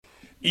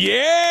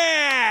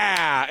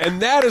Yeah! And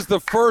that is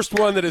the first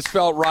one that has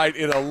felt right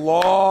in a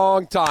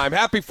long time.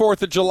 Happy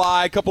 4th of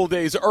July, a couple of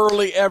days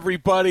early,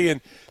 everybody.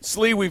 And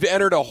Slee, we've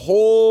entered a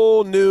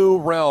whole new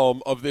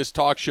realm of this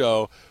talk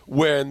show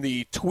when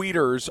the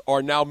tweeters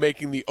are now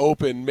making the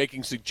open,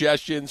 making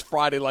suggestions,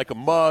 Friday like a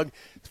mug.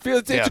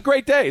 It's a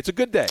great day. It's a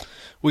good day.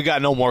 We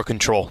got no more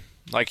control.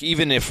 Like,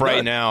 even if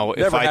right now,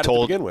 if I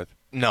told... to begin with.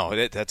 No,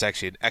 that's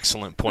actually an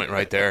excellent point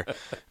right there.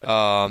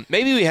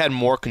 Maybe we had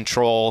more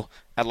control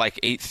at like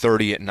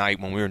 8:30 at night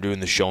when we were doing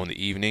the show in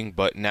the evening,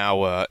 but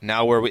now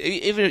where we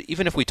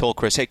even if we told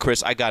Chris, hey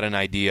Chris, I got an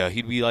idea,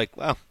 he'd be like,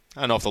 well,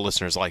 I don't know if the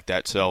listeners like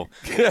that, so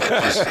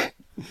just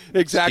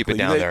exactly. Keep it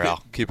down there,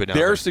 Al. Keep it down.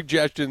 Their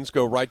suggestions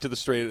go right to the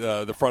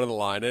front of the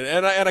line,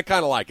 and I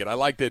kind of like it. I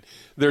like that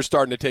they're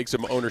starting to take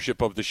some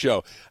ownership of the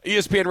show.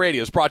 ESPN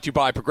Radio is brought to you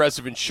by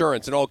Progressive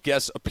Insurance, and all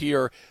guests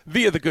appear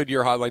via the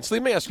Goodyear Hotline. So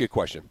let me ask you a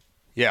question.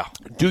 Yeah.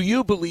 Do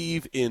you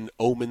believe in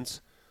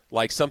omens?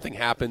 Like something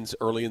happens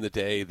early in the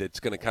day that's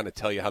going to kind of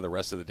tell you how the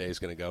rest of the day is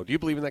going to go. Do you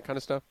believe in that kind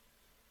of stuff?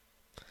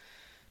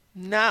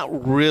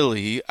 Not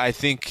really. I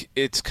think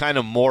it's kind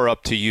of more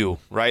up to you,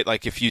 right?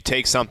 Like if you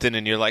take something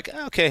and you're like,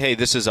 okay, hey,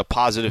 this is a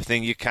positive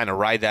thing, you kind of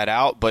ride that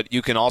out, but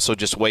you can also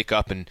just wake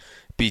up and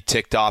be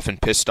ticked off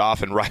and pissed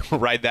off and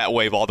ride that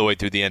wave all the way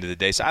through the end of the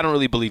day. So I don't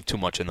really believe too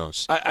much in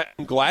those.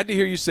 I'm glad to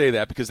hear you say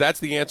that because that's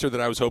the answer that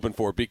I was hoping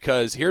for,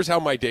 because here's how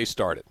my day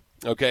started.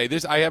 Okay,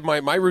 I have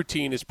my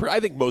routine is. I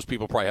think most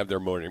people probably have their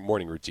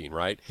morning routine,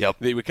 right? Yep.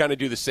 We kind of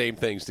do the same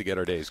things to get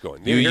our days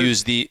going. You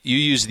use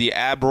the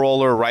ab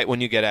roller right when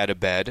you get out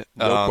of bed.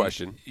 No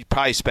question. You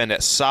probably spend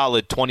a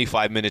solid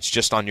 25 minutes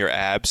just on your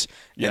abs,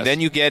 yes. And then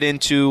you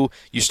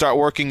start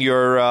working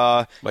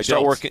your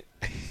working.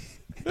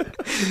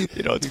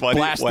 You know, it's funny.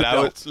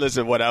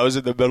 When I was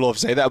in the middle of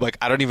saying that, I'm like,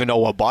 I don't even know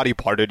what body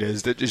part it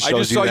is. That just shows I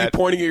just saw you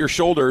pointing at your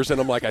shoulders, and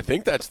I'm like, I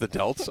think that's the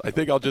delts. I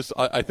think I'll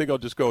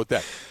just go with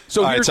that.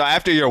 So, all right, so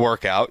after your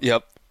workout,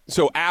 yep.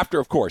 So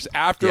after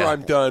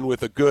I'm done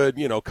with a good,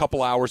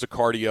 couple hours of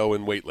cardio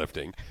and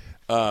weightlifting,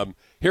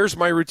 here's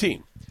my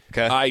routine.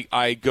 Okay.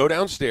 I go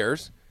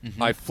downstairs.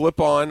 Mm-hmm. I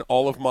flip on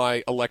all of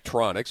my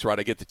electronics, right?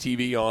 I get the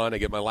TV on. I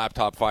get my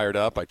laptop fired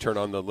up. I turn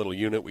on the little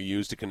unit we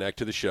use to connect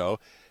to the show.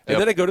 And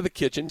then I go to the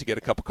kitchen to get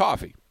a cup of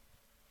coffee.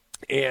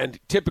 And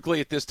typically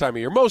at this time of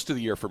year, most of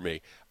the year for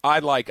me, I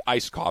like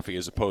iced coffee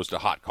as opposed to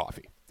hot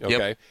coffee.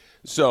 Okay? Yep.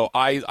 So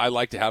I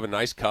like to have a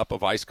nice cup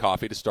of iced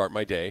coffee to start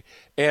my day.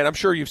 And I'm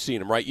sure you've seen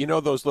them, right? You know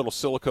those little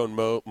silicone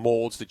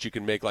molds that you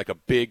can make like a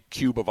big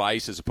cube of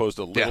ice as opposed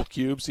to little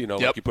cubes,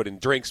 like you put in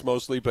drinks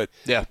mostly, but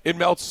it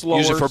melts slower.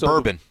 Use it for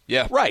bourbon.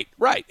 Yeah. Right.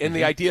 And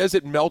the idea is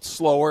it melts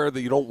slower,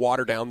 that you don't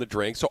water down the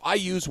drink. So I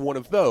use one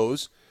of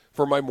those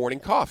for my morning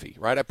coffee,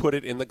 right? I put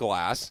it in the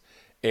glass,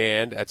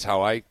 and that's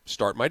how I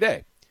start my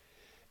day.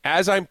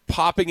 As I'm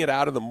popping it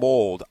out of the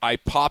mold, I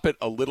pop it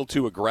a little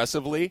too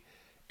aggressively,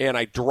 and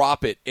I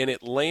drop it, and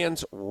it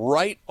lands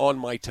right on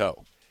my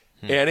toe.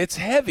 And it's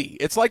heavy.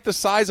 It's like the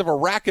size of a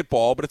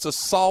racquetball, but it's a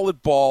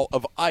solid ball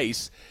of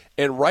ice.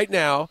 And right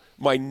now,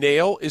 my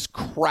nail is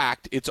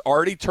cracked. It's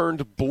already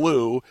turned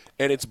blue,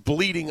 and it's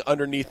bleeding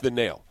underneath the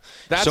nail.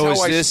 That's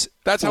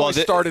how I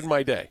started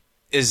my day.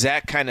 Is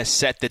that kind of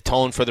set the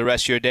tone for the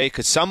rest of your day?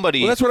 Because somebody...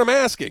 Well, that's what I'm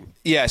asking.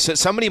 Yeah, so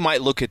somebody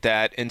might look at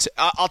that, and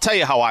I'll tell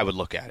you how I would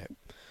look at it.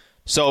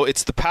 So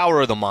it's the power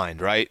of the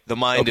mind, right? The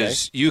mind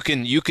is you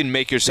can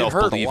make yourself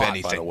believe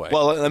anything. By the way.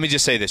 Well, let me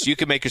just say this: you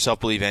can make yourself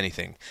believe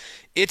anything.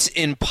 It's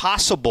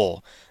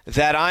impossible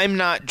that I'm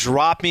not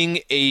dropping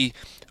a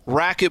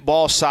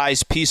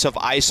racquetball-sized piece of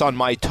ice on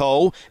my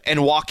toe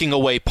and walking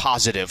away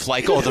positive,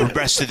 like, oh, the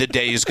rest of the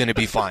day is going to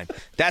be fine.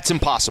 That's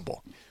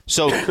impossible.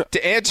 So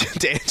to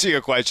answer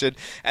your question,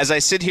 as I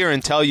sit here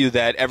and tell you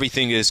that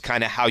everything is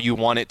kind of how you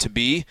want it to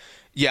be.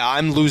 Yeah,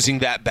 I'm losing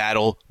that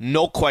battle.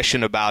 No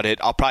question about it.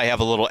 I'll probably have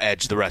a little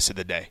edge the rest of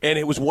the day. And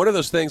it was one of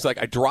those things, like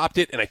I dropped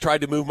it, and I tried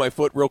to move my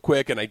foot real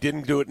quick, and I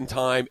didn't do it in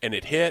time, and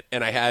it hit,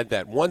 and I had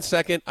that 1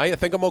 second, I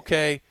think I'm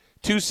okay.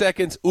 2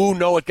 seconds, ooh,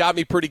 no, it got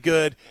me pretty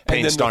good.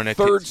 And then the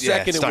third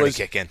second, it was,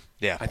 to kick in.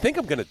 Yeah. I think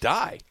I'm going to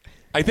die.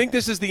 I think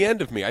this is the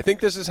end of me. I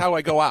think this is how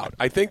I go out.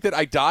 I think that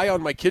I die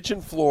on my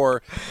kitchen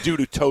floor due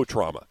to toe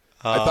trauma.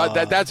 I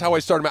thought that's how I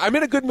started. I'm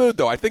in a good mood,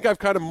 though. I think I've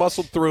kind of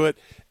muscled through it,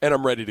 and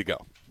I'm ready to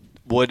go.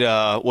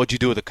 What'd you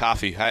do with the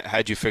coffee?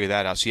 How'd you figure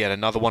that out? So you had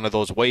another one of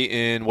those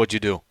weigh-in. What'd you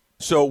do?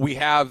 So we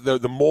have the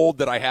mold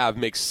that I have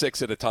makes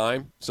 6 at a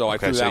time. So I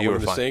threw that one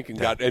in the sink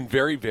and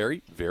very,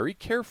 very, very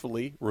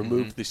carefully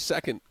removed the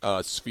second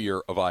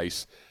sphere of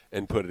ice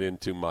and put it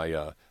into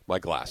my my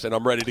glass. And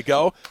I'm ready to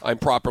go. I'm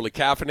properly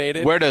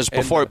caffeinated.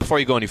 Before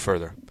you go any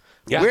further,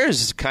 where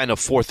is kind of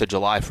 4th of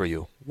July for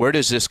you? Where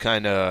does this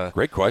kind of...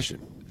 Great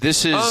question.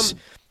 This is...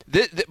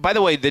 by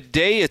the way, the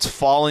day it's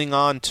falling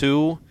on,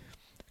 too,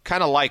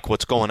 kind of like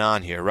what's going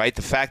on here, right?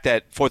 The fact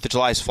that 4th of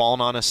July is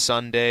falling on a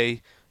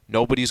Sunday,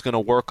 nobody's going to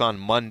work on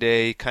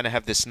Monday, kind of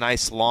have this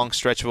nice long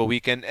stretch of a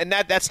weekend. And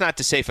that's not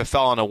to say if it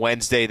fell on a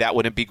Wednesday, that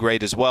wouldn't be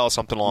great as well,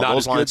 something along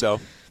those lines. Not as good,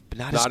 though. But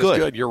not as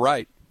good. You're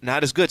right.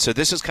 not as good. So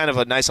this is kind of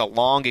a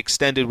long,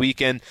 extended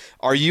weekend.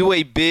 Are you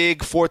a big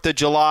 4th of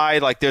July?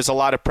 Like, there's a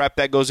lot of prep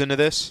that goes into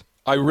this?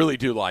 I really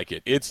do like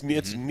it. It's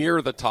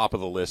near the top of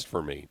the list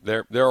for me.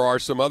 There are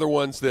some other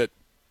ones that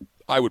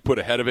I would put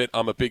ahead of it.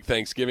 I'm a big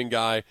Thanksgiving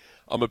guy.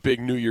 I'm a big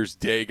New Year's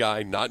Day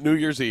guy. Not New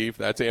Year's Eve.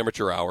 That's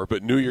amateur hour.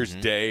 But New Year's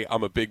Day,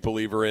 I'm a big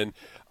believer in.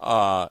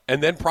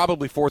 And then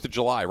probably 4th of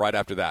July right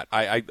after that.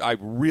 I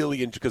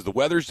really enjoy, because the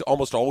weather's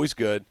almost always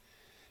good.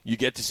 You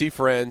get to see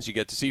friends. You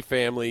get to see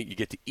family. You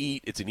get to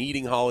eat. It's an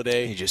eating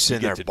holiday. You just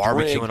sitting there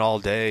barbecuing all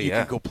day. You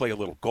can go play a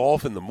little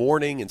golf in the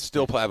morning and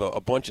still have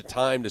a bunch of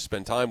time to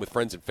spend time with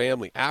friends and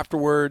family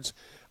afterwards.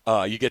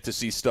 You get to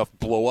see stuff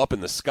blow up in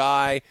the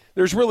sky.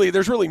 There's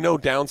really no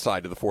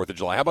downside to the 4th of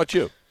July. How about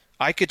you?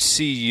 I could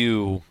see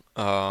you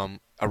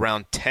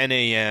around 10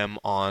 a.m.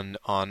 on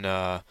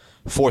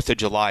 4th of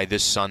July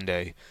this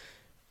Sunday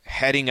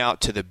heading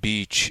out to the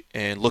beach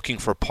and looking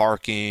for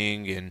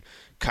parking and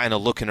kind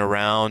of looking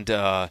around.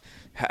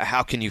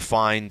 How can you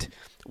find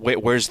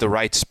where's the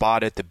right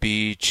spot at the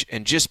beach,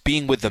 and just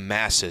being with the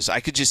masses. I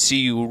could just see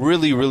you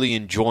really, really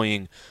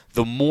enjoying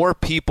the more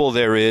people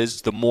there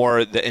is, the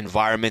more the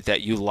environment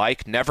that you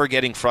like, never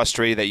getting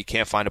frustrated that you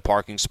can't find a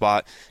parking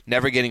spot,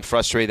 never getting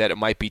frustrated that it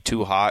might be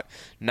too hot,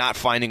 not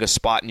finding a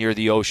spot near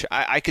the ocean.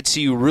 I could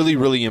see you really,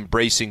 really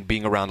embracing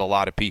being around a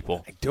lot of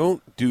people. I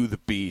don't do the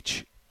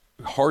beach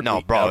hardly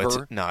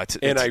ever.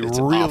 And I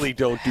really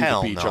don't do the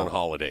beach on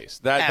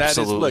holidays.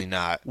 Absolutely that is,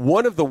 not.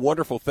 One of the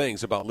wonderful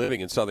things about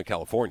living in Southern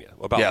California,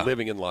 about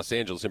living in Los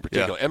Angeles in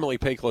particular, Emily,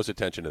 pay close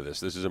attention to this.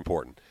 This is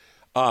important.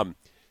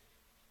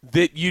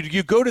 That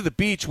you go to the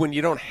beach when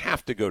you don't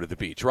have to go to the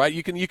beach, right?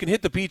 You can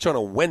hit the beach on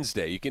a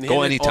Wednesday. You can hit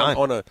go it anytime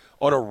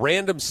on a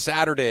random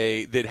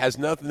Saturday that has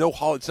no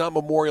holiday. It's not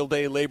Memorial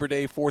Day, Labor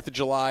Day, 4th of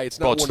July. It's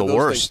not it's one the of those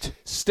worst. things.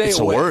 Stay it's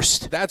away. The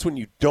worst. That's when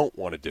you don't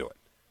want to do it.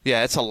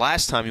 Yeah, it's the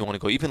last time you want to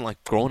go. Even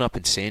like growing up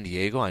in San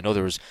Diego, I know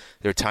there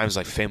are times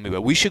like family,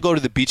 but we should go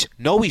to the beach.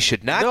 No, we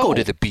should not go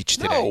to the beach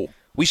today. No.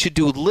 We should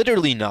do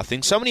literally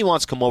nothing. Somebody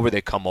wants to come over,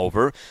 they come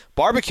over,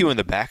 barbecue in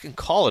the back, and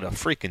call it a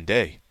freaking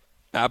day.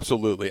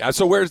 Absolutely.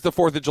 So where's the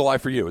 4th of July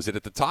for you? Is it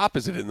at the top?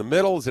 Is it in the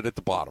middle? Is it at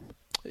the bottom?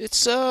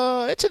 It's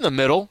in the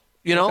middle.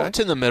 Okay. It's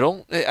in the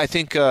middle. I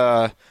think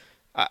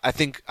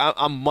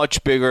I'm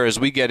much bigger as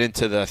we get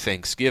into the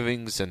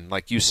Thanksgivings and,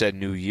 like you said,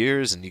 New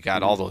Year's, and you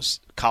got all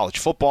those college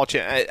football.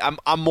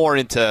 I'm more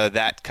into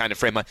that kind of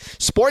frame.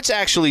 Sports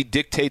actually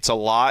dictates a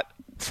lot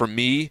for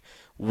me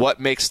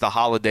what makes the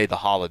holiday the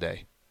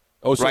holiday.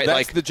 Oh, so right?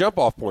 that's like the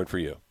jump-off point for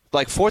you.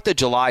 Like 4th of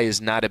July is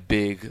not a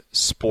big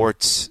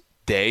sports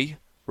day.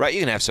 Right,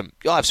 you'll have some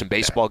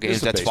baseball games.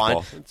 That's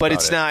fine, but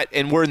it's not.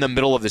 And we're in the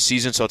middle of the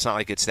season, so it's not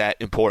like it's that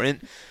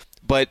important.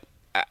 But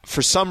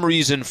for some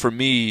reason, for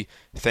me,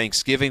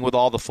 Thanksgiving with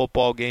all the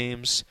football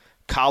games,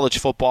 college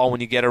football when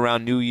you get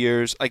around New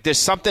Year's, like there's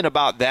something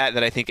about that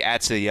I think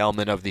adds to the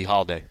element of the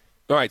holiday.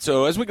 All right,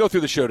 so as we go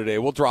through the show today,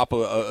 we'll drop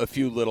a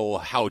few little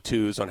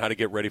how-tos on how to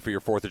get ready for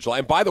your 4th of July.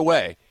 And by the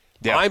way,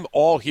 I'm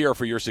all here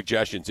for your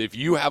suggestions. If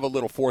you have a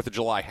little 4th of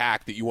July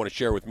hack that you want to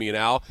share with me and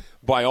Al,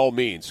 by all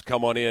means,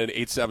 come on in,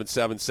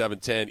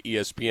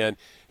 877-710-ESPN.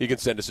 You can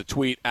send us a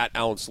tweet at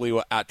Alan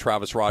Sliwa, at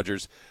Travis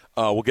Rogers.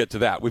 We'll get to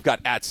that. We've got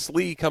at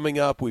Slee coming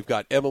up. We've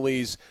got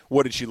Emily's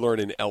What Did She Learn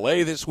in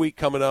L.A. this week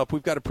coming up.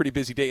 We've got a pretty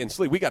busy day. And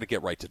Slee, we got to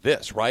get right to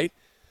this, right?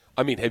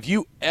 I mean, have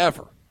you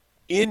ever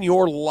in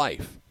your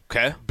life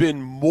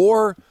been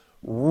more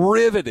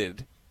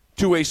riveted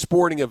to a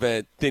sporting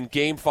event than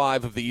Game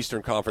 5 of the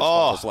Eastern Conference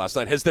Finals last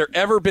night? Has there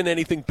ever been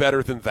anything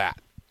better than that?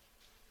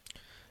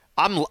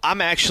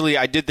 I'm actually,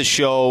 I did the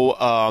show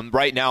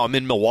right now. I'm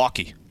in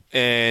Milwaukee,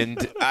 and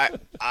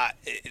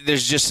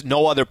there's just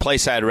no other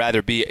place I'd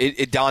rather be.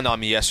 It dawned on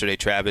me yesterday,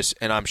 Travis,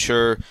 and I'm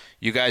sure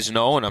you guys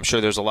know, and I'm sure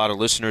there's a lot of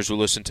listeners who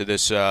listen to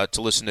this show,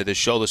 listen to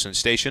the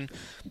station.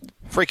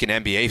 Freaking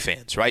NBA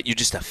fans, right? You're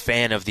just a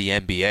fan of the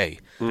NBA.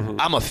 Mm-hmm.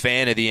 I'm a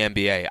fan of the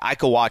NBA. I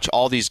could watch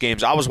all these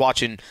games. I was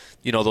watching,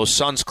 those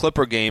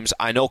Suns-Clipper games.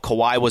 I know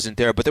Kawhi wasn't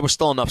there, but there was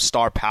still enough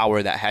star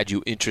power that had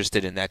you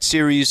interested in that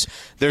series.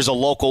 There's a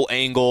local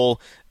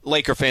angle.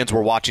 Laker fans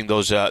were watching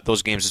those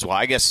games as well.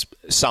 I guess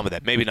some of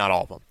them, maybe not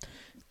all of them.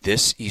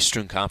 This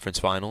Eastern Conference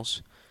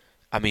Finals,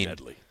 I mean,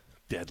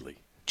 deadly.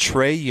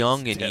 Trae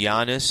Young and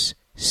Giannis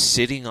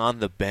sitting on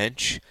the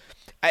bench.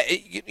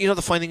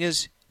 The funny thing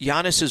is,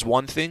 Giannis is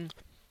one thing.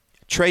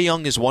 Trae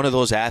Young is one of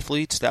those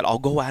athletes that I'll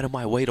go out of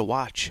my way to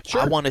watch.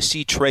 Sure. I want to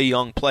see Trae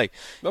Young play.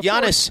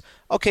 Giannis,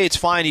 okay, it's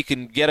fine. He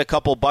can get a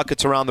couple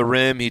buckets around the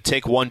rim. He'd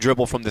take one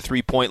dribble from the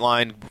three-point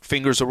line,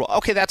 fingers are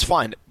okay, that's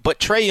fine. But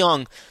Trae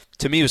Young,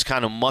 to me, was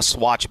kind of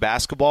must-watch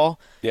basketball.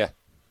 Yeah.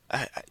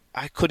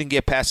 I couldn't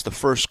get past the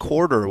first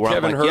quarter. Where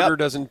Kevin I'm like, Huerter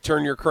doesn't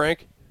turn your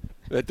crank?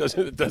 It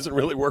doesn't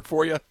really work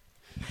for you?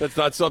 That's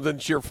not something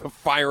that you're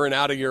firing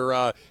out of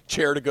your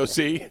chair to go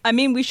see? I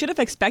mean, we should have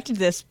expected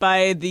this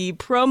by the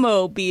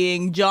promo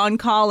being John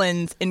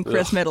Collins and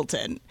Chris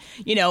Middleton.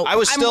 I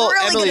was still,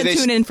 I'm really going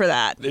to tune in for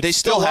that. They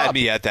still had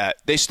me at that.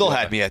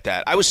 Had me at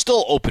that. I was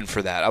still open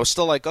for that. I was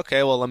still like,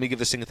 okay, well, let me give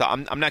this thing a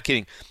thought. I'm not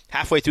kidding.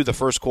 Halfway through the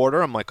first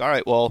quarter, I'm like, all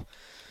right, well,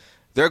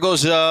 There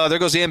goes the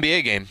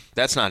NBA game.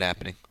 That's not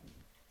happening.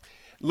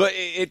 Look,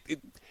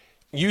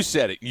 you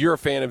said it. You're a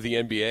fan of the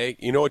NBA.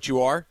 You know what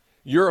you are?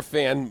 You're a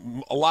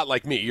fan a lot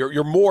like me.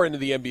 You're more into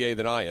the NBA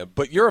than I am,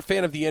 but you're a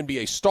fan of the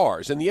NBA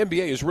stars, and the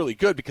NBA is really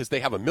good because they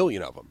have a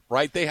million of them,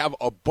 right? They have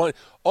a bunch.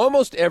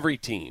 Almost every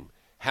team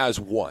has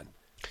one.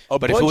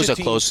 But if it was if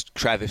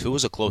it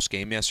was a close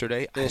game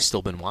yesterday, I'd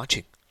still been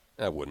watching.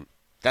 I wouldn't.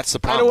 That's the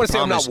problem. I don't want to say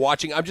I'm not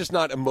watching. I'm just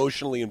not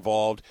emotionally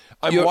involved.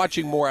 I'm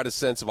watching more out of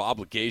sense of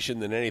obligation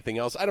than anything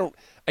else. I don't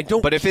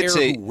but if care it's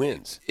who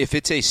wins. If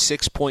it's a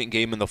 6-point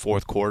game in the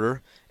fourth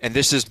quarter, and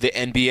this is the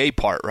NBA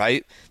part,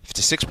 right? If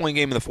it's a 6-point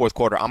game in the fourth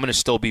quarter, I'm going to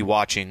still be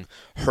watching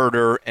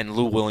Herter and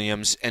Lou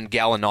Williams and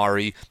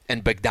Gallinari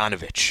and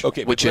Bogdanovic,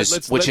 okay, which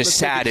is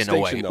sad in a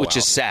way, which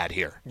is sad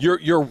here.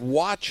 You're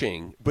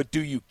watching, but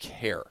do you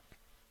care?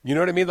 You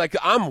know what I mean? Like,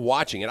 I'm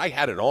watching it. I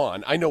had it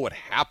on. I know what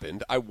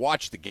happened. I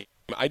watched the game.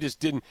 I just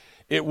didn't.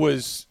 I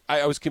was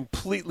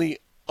completely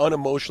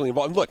unemotionally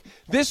involved. And look,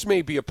 this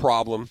may be a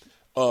problem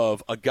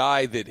of a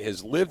guy that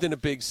has lived in a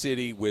big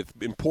city with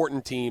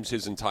important teams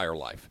his entire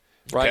life,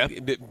 right?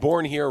 Okay.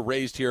 Born here,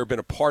 raised here, been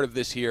a part of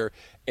this here,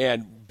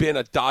 and been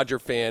a Dodger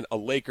fan, a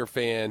Laker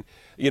fan.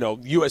 You know,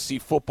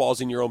 USC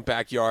football's in your own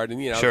backyard,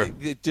 and sure.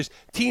 Just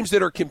teams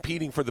that are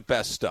competing for the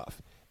best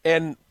stuff.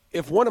 And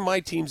if one of my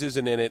teams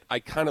isn't in it, I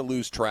kind of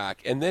lose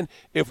track. And then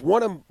if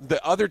one of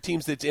the other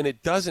teams that's in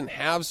it doesn't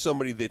have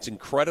somebody that's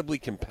incredibly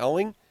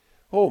compelling,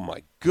 oh,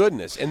 my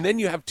goodness. And then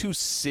you have two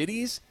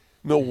cities,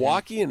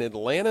 Milwaukee and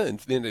Atlanta, and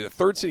then a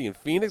third city in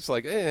Phoenix.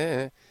 Like,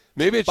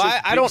 maybe it's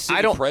just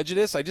I don't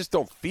prejudice. I just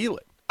don't feel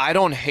it. I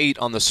don't hate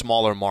on the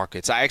smaller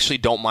markets. I actually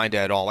don't mind it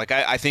at all. Like,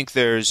 I think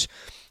there's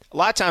 – a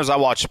lot of times I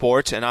watch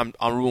sports, and I'm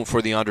rooting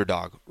for the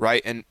underdog,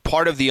 right? And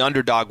part of the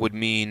underdog would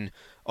mean,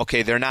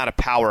 okay, they're not a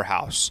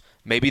powerhouse.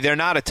 Maybe they're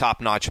not a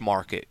top-notch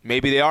market.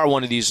 Maybe they are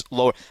one of these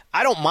lower.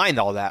 I don't mind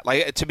all that.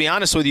 Like, to be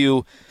honest with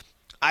you,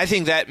 I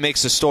think that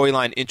makes the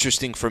storyline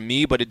interesting for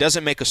me, but it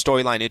doesn't make a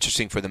storyline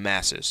interesting for the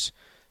masses.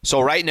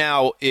 So right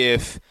now,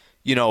 if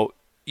you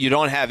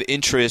don't have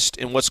interest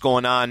in what's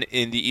going on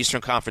in the Eastern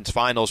Conference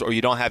Finals, or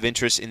you don't have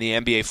interest in the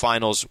NBA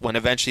Finals when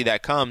eventually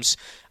that comes,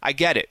 I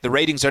get it. The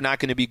ratings are not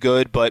going to be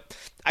good, but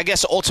I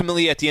guess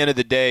ultimately at the end of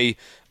the day,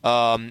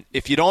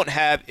 if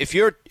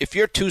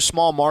you're two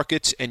small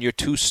markets and your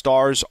two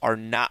stars are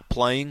not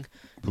playing,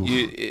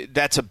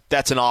 that's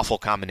an awful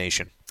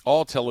combination.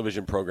 All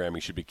television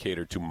programming should be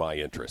catered to my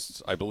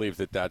interests. I believe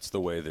that's the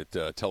way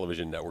that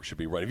television networks should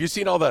be run. Have you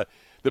seen all the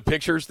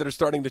pictures that are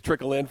starting to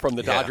trickle in from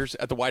the Dodgers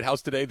at the White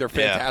House today? They're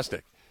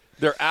fantastic. Yeah.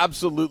 They're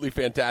absolutely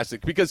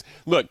fantastic because,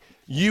 look,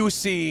 you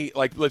see,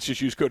 like, let's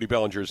just use Cody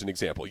Bellinger as an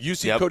example. You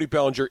see Cody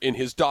Bellinger in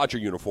his Dodger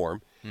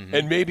uniform,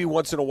 and maybe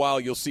once in a while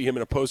you'll see him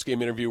in a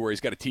post-game interview where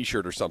he's got a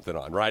T-shirt or something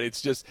on, right?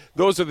 It's just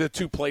those are the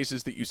two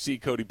places that you see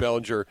Cody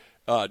Bellinger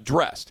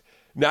dressed.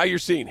 Now you're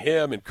seeing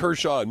him and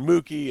Kershaw and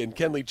Mookie and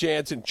Kenley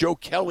Jansen. Joe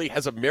Kelly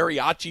has a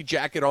mariachi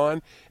jacket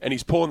on, and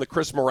he's pulling the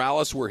Chris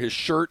Morales where his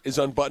shirt is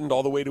unbuttoned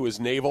all the way to his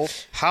navel.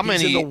 How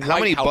many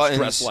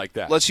buttons? Like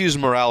that. Let's use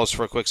Morales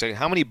for a quick second.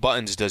 How many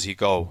buttons does he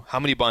go? How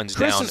many buttons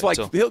Chris down? Is like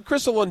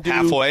Chris will undo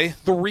halfway?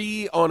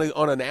 3 on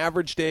an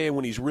average day, and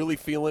when he's really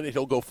feeling it,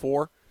 he'll go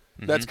 4.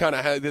 That's kind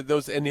of how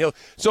those. And he'll.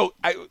 So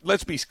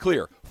let's be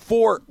clear: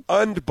 4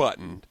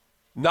 unbuttoned,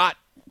 not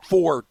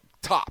 4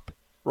 top.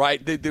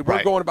 Right?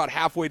 We're going about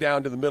halfway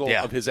down to the middle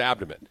of his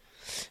abdomen.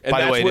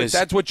 And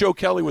that's what Joe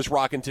Kelly was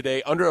rocking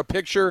today. Under a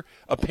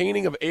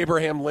painting of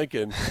Abraham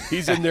Lincoln,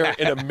 he's in there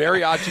in a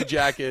mariachi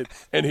jacket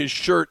and his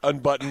shirt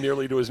unbuttoned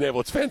nearly to his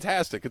navel. It's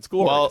fantastic. It's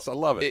glorious. I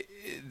love it.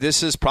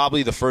 This is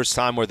probably the first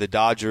time where the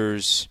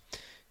Dodgers,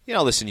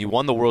 listen, you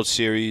won the World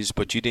Series,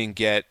 but you didn't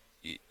get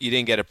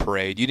a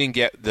parade. You didn't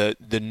get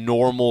the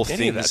normal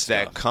things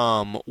that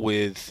come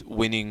with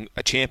winning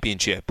a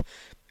championship.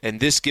 And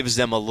this gives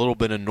them a little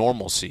bit of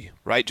normalcy,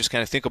 right? Just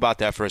kind of think about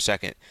that for a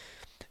second.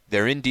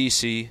 They're in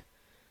D.C.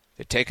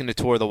 They're taking a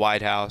tour of the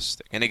White House.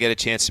 They're going to get a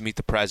chance to meet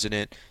the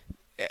president.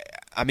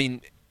 I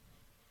mean,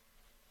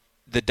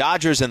 the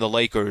Dodgers and the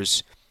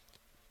Lakers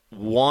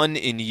won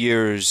in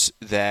years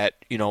that,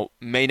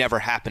 may never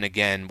happen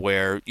again,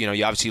 where, you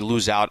obviously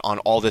lose out on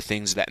all the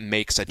things that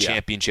makes a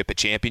championship a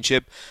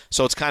championship.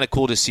 So it's kind of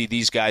cool to see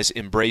these guys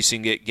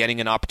embracing it,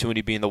 getting an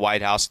opportunity to be in the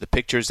White House. The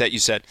pictures that you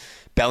said,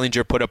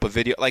 Bellinger put up a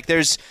video. Like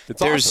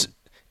awesome.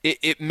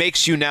 It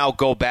makes you now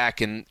go back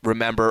and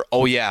remember,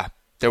 oh yeah,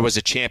 there was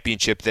a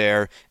championship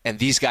there, and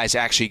these guys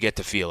actually get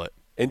to feel it.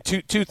 And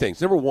two things.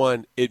 Number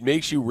one, it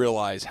makes you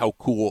realize how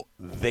cool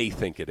they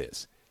think it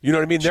is. You know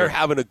what I mean? Sure. They're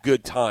having a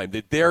good time.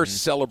 That they're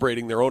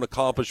celebrating their own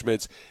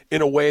accomplishments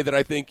in a way that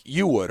I think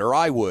you would or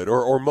I would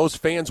or most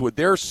fans would.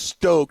 They're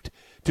stoked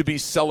to be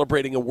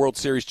celebrating a World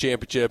Series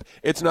championship.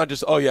 It's not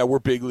just, oh yeah, we're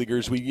big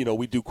leaguers. We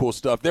do cool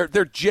stuff.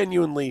 They're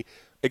genuinely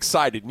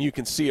excited, and you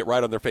can see it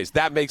right on their face.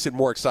 That makes it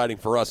more exciting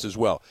for us as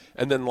well.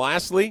 And then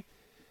lastly,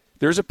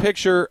 there's a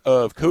picture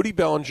of Cody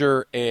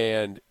Bellinger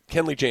and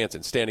Kenley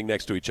Jansen standing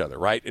next to each other,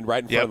 right? And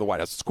right in front of the White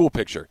House. It's a cool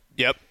picture.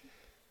 Yep.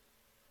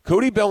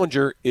 Cody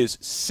Bellinger is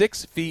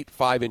 6 feet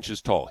 5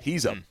 inches tall.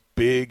 He's a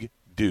big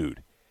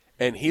dude.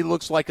 and he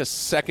looks like a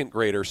second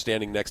grader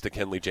standing next to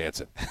Kenley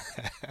Jansen.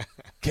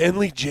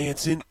 Kenley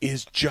Jansen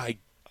is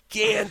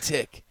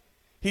gigantic.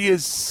 He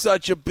is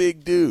such a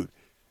big dude.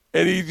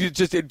 And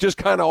it just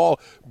kind of all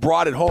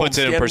brought it home. Puts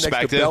it in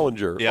perspective. Next to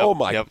Bellinger. Yep, Oh,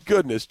 my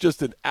goodness.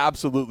 Just an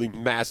absolutely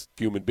massive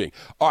human being.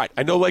 All right.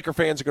 I know Laker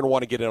fans are going to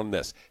want to get in on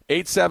this.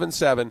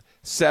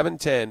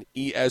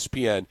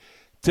 877-710-ESPN.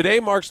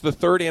 Today marks the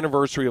third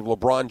anniversary of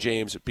LeBron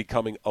James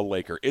becoming a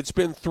Laker. It's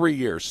been 3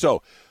 years.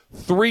 So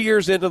 3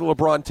 years into the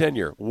LeBron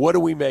tenure, what do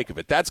we make of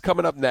it? That's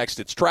coming up next.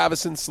 It's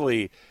Travis and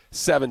Slee,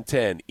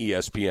 710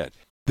 ESPN.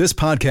 This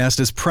podcast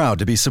is proud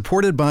to be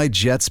supported by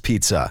Jets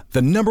Pizza, the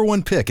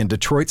 #1 pick in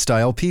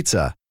Detroit-style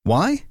pizza.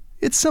 Why?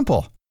 It's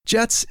simple.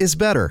 Jets is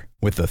better.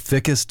 With the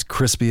thickest,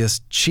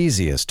 crispiest,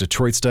 cheesiest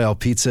Detroit-style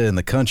pizza in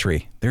the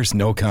country, there's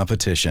no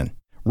competition.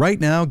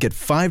 Right now, get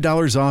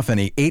 $5 off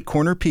any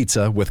 8-corner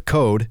pizza with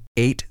code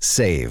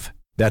 8SAVE.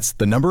 That's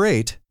the number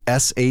 8,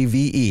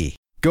 S-A-V-E.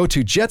 Go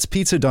to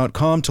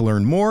jetspizza.com to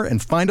learn more and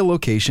find a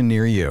location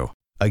near you.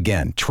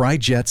 Again, try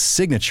Jet's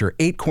signature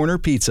 8-corner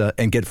pizza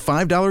and get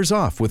 $5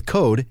 off with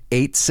code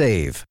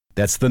 8SAVE.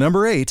 That's the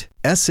number 8,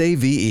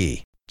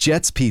 S-A-V-E.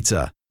 Jet's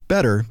Pizza.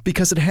 Better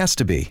because it has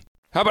to be.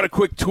 How about a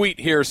quick tweet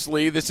here,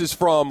 Slee? This is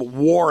from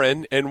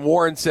Warren, and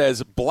Warren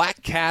says,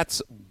 Black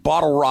Cats,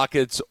 Bottle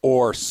Rockets,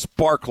 or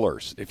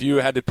Sparklers. If you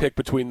had to pick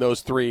between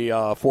those three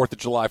 4th of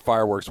July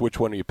fireworks, which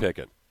one are you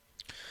picking?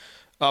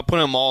 Put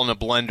them all in a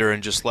blender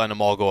and just let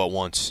them all go at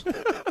once.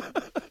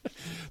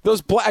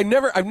 Those I've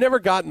never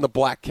gotten the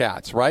Black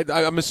Cats, right?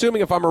 I'm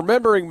assuming if I'm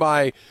remembering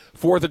my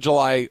 4th of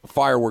July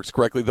fireworks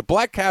correctly, the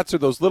Black Cats are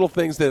those little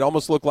things that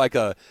almost look like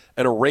an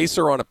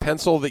eraser on a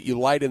pencil that you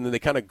light, and then they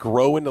kind of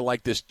grow into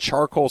like this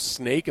charcoal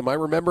snake. Am I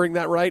remembering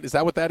that right? Is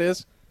that what that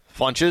is?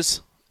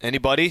 Funches?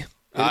 Anybody?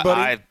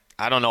 I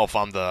don't know if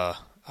I'm not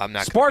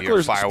going to be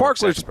a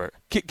fireworks expert.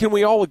 Can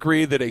we all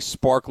agree that a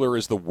sparkler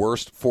is the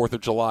worst 4th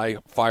of July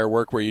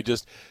firework, where you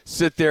just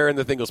sit there and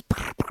the thing goes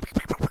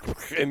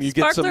and you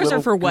get some little Sparklers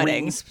are for green...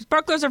 weddings.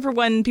 Sparklers are for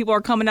when people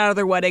are coming out of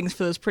their weddings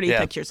for those pretty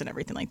pictures and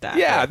everything like that.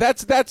 Yeah,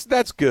 that's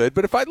good.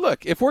 But if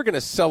we're going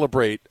to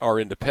celebrate our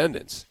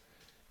independence,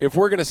 if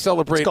we're going to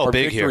celebrate our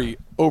victory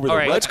over the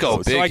Red let's go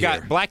Coast, big. So I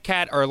got Black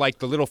Cat are like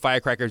the little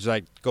firecrackers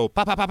like go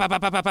pop pop pop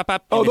pop pop pop pop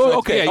pop. Oh,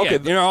 okay. You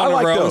know, all I in a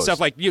like row those. and stuff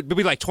like there'll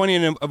be like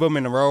 20 of them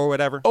in a row or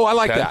whatever. Oh, I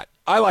like that.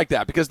 I like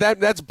that because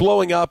that's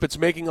blowing up. It's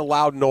making a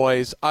loud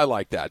noise. I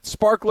like that.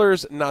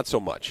 Sparklers, not so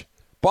much.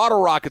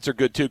 Bottle rockets are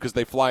good too because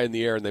they fly in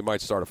the air and they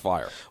might start a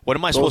fire. What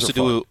am I supposed to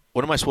do?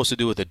 What am I supposed to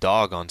do with the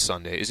dog on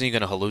Sunday? Isn't he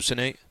going to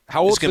hallucinate?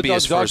 How old's the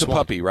dog? Dog's a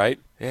puppy, right?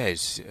 Yeah,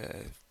 he's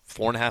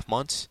 4.5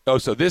 months. Oh,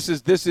 so this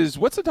is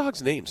what's the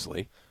dog's name,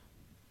 Slee?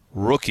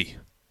 Rookie.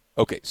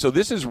 Okay, so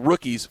this is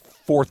Rookie's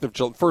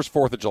first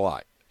 4th of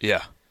July.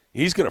 Yeah.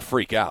 He's going to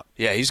freak out.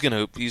 Yeah, he's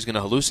gonna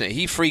hallucinate.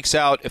 He freaks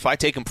out if I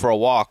take him for a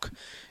walk,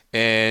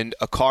 and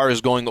a car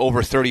is going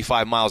over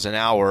 35 miles an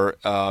hour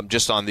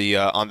just on the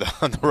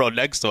road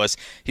next to us.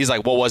 He's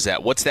like, "What was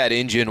that? What's that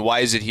engine? Why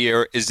is it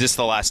here? Is this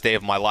the last day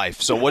of my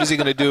life?" So what is he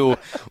going to do?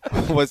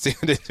 What's he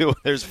going to do when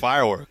there's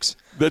fireworks?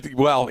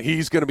 Well,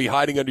 he's going to be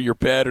hiding under your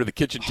bed or the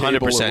kitchen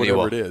table or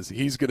whatever it is.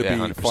 He's going to be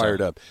 100%.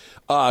 fired up.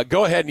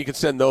 Go ahead and you can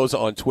send those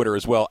on Twitter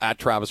as well, at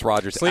Travis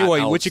Rogers.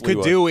 Sliwa, what you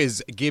could do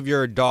is give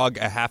your dog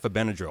a half a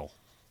Benadryl.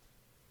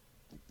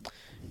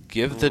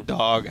 Give the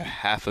dog a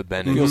half a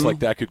Benadryl. Feels like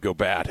that could go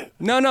bad.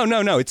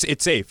 No.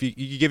 It's safe.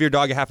 You give your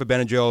dog a half a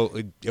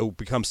Benadryl, it'll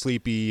become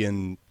sleepy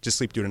and just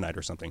sleep through the night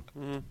or something.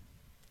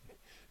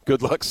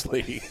 Good luck,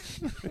 Slee.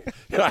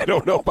 I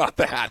don't know about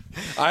that.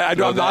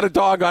 I'm not a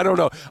dog. I don't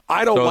know.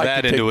 I don't Throw like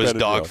that to take into his Benadryl.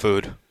 dog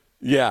food.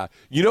 Yeah.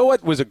 You know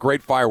what was a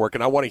great firework,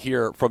 and I want to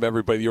hear from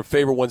everybody your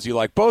favorite ones you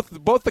like, both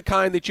the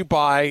kind that you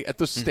buy at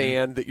the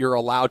stand that you're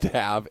allowed to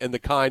have and the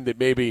kind that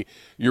maybe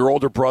your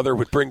older brother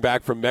would bring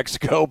back from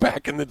Mexico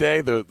back in the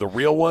day, the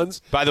real ones.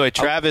 By the way,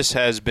 Travis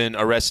has been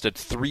arrested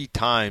 3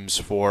 times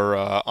for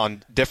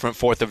on different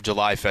 4th of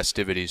July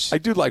festivities. I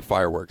do like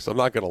fireworks. I'm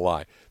not going to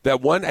lie.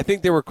 That one, I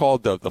think they were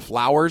called the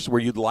flowers, where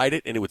you'd light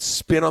it and it would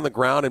spin on the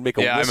ground and make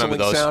a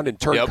whistling sound and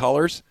turn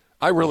colors.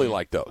 I really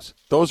like those.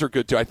 Those are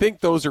good, too. I think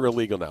those are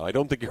illegal now. I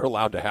don't think you're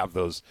allowed to have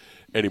those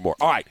anymore.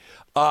 All right,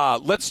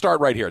 let's start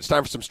right here. It's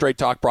time for some Straight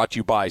Talk, brought to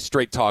you by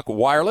Straight Talk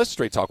Wireless.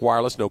 Straight Talk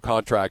Wireless, no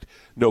contract,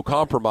 no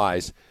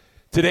compromise.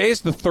 Today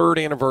is the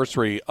 3rd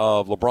anniversary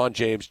of LeBron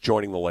James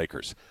joining the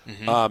Lakers.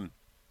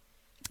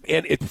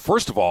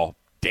 First of all,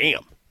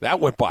 damn, that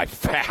went by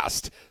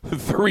fast.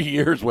 3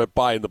 years went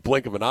by in the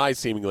blink of an eye,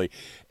 seemingly.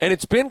 And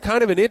it's been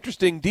kind of an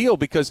interesting deal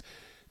because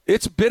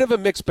it's a bit of a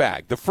mixed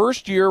bag. The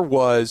first year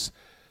was,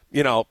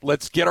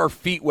 let's get our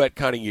feet wet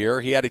kind of year.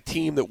 He had a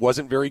team that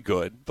wasn't very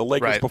good. The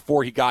Lakers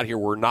before he got here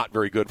were not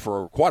very good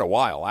for quite a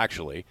while,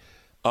 actually.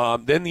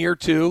 Then the year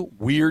 2,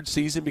 weird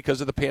season because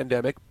of the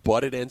pandemic,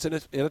 but it ends in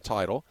a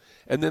title.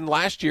 And then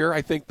last year,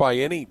 I think by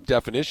any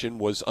definition,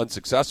 was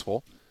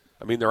unsuccessul.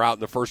 I mean, they're out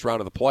in the first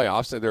round of the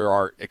playoffs, and there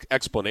are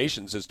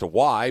explanations as to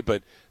why,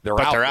 but they're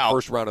out in the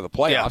first round of the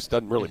playoffs.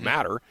 Doesn't really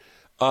matter.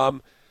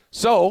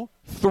 So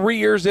 3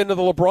 years into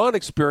the LeBron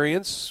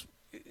experience,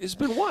 it's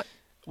been what?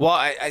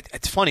 Well,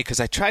 it's funny because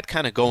I tried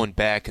kind of going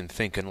back and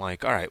thinking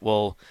like, all right,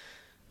 well,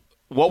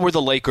 what were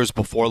the Lakers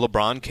before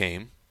LeBron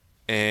came?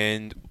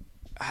 And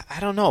I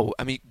don't know.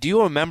 I mean, do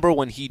you remember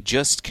when he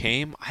just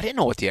came? I didn't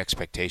know what the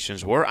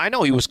expectations were. I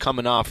know he was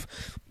coming off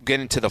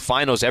getting to the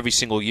finals every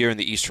single year in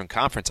the Eastern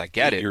Conference. I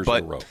get 8 it. years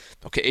But in a row.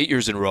 Okay, 8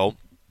 years in a row.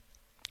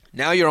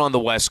 Now you're on the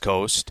West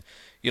Coast.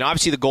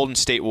 Obviously the Golden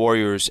State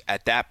Warriors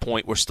at that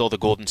point were still the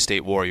Golden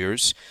State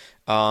Warriors.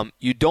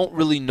 You don't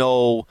really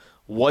know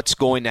what's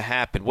going to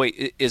happen.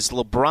 Wait, is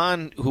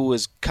LeBron, who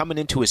is coming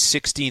into his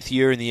 16th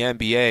year in the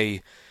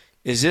NBA,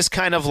 is this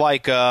kind of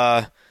like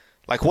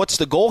what's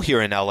the goal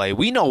here in LA?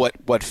 We know what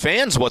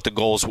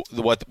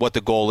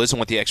the goal is and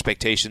what the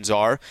expectations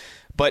are.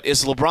 But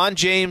is LeBron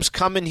James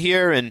coming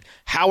here, and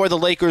how are the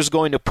Lakers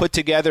going to put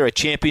together a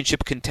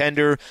championship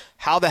contender?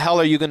 How the hell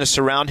are you going to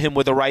surround him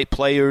with the right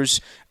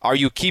players? Are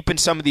you keeping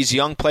some of these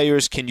young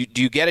players?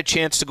 Do you get a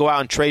chance to go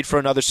out and trade for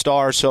another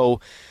star? So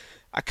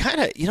I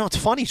kind of, it's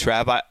funny,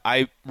 Trav.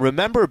 I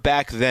remember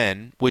back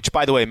then, which,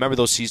 by the way, remember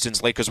those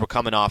seasons, Lakers were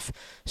coming off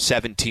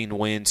 17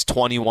 wins,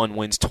 21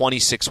 wins,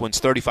 26 wins,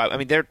 35. I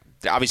mean,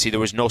 obviously there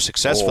was no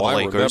success for the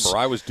Lakers. I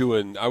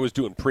remember I was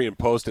doing pre and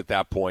post at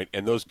that point,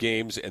 and those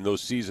games and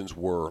those seasons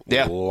were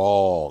Yeah.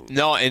 long.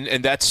 No,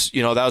 and that's,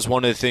 that was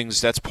one of the things,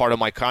 that's part of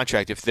my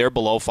contract. If they're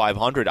below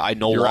 500, I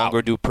no You're longer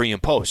out. do pre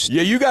and post.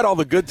 Yeah, you got all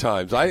the good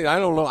times. I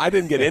don't know. I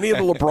didn't get any of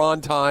the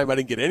LeBron time. I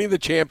didn't get any of the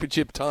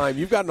championship time.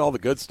 You've gotten all the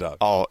good stuff.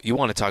 Oh, you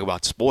want to talk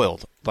about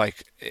spoiled.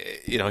 Like,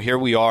 here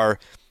we are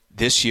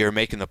this year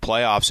making the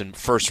playoffs, and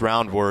first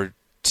round we're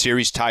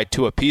series tied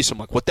 2 apiece. I'm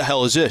like, what the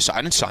hell is this?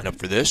 I didn't sign up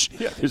for this.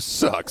 Yeah, this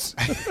sucks.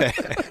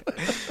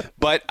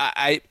 But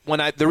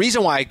the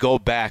reason why I go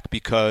back,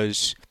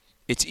 because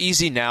it's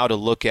easy now to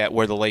look at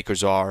where the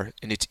Lakers are,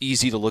 and it's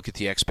easy to look at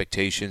the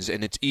expectations,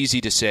 and it's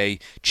easy to say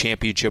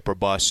championship or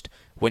bust.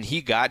 When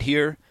he got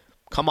here,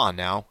 come on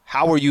now,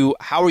 how are you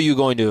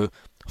going to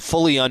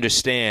fully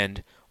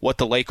understand what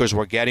the Lakers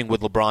were getting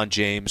with LeBron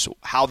James,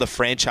 how the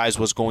franchise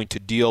was going to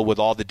deal with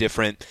all the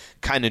different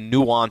kind of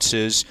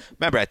nuances?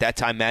 Remember, at that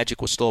time,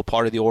 Magic was still a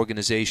part of the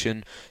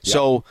organization. Yep.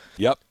 So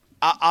Yep.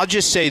 I'll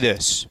just say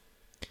this.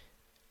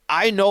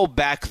 I know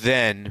back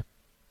then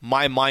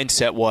my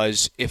mindset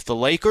was, if the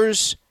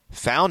Lakers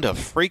found a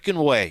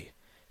freaking way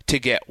to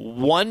get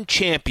one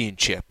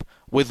championship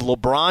with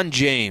LeBron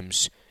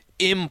James,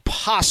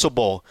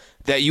 impossible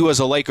that you as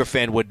a Laker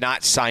fan would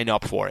not sign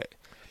up for it.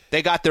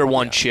 They got their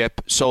one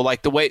chip. So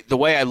like the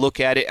way I look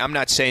at it, I'm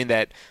not saying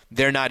that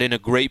they're not in a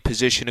great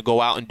position to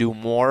go out and do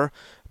more,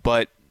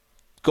 but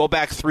go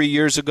back 3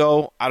 years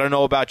ago, I don't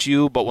know about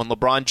you, but when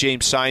LeBron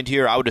James signed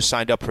here, I would have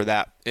signed up for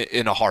that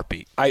in a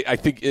heartbeat. I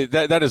think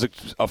that is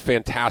a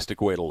fantastic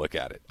way to look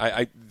at it.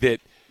 That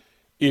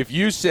if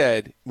you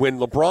said when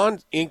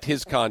LeBron inked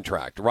his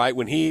contract, right,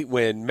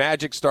 when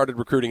Magic started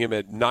recruiting him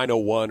at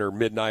 9:01 or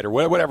midnight or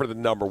whatever the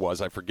number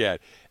was, I forget,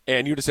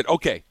 and you'd have said,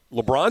 okay,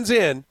 LeBron's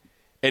in,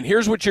 and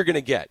here's what you're going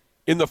to get.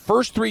 In the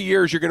first 3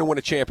 years, you're going to win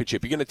a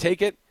championship. You're going to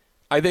take it?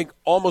 I think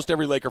almost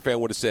every Laker fan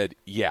would have said,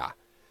 yeah.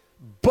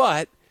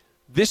 But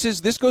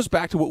this goes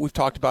back to what we've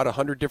talked about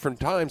 100 different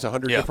times,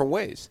 100 different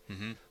ways.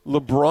 Mm-hmm.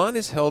 LeBron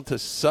is held to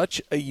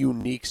such a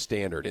unique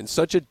standard and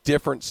such a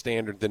different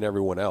standard than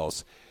everyone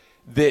else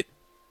that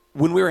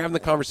when we were having the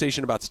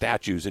conversation about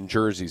statues and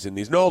jerseys and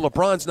these, no,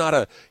 LeBron's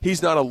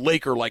he's not a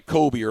Laker like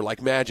Kobe or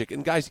like Magic.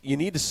 And guys, you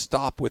need to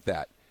stop with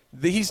that.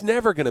 He's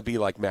never going to be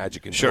like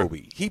Magic and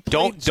Kobe. He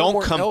don't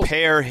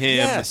compare him.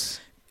 Yes.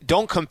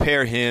 Don't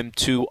compare him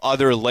to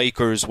other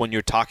Lakers when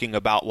you're talking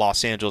about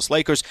Los Angeles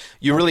Lakers.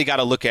 You really got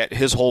to look at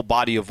his whole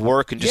body of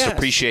work and just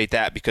appreciate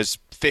that, because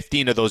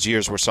 15 of those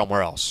years were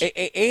somewhere else.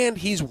 And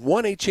he's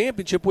won a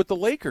championship with the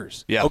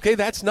Lakers. Yeah. Okay,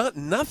 that's not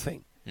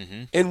nothing.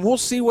 Mm-hmm. And we'll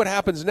see what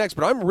happens next.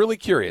 But I'm really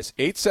curious.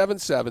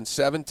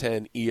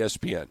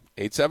 877-710-ESPN.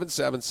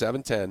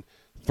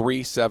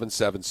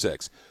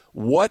 877-710-3776.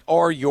 What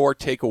are your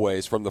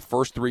takeaways from the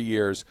first 3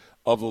 years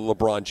of the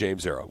LeBron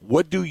James era?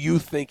 What do you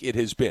think it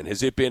has been?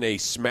 Has it been a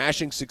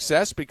smashing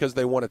success because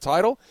they won a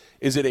title?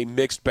 Is it a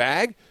mixed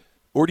bag?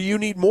 Or do you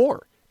need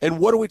more? And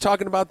what are we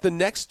talking about the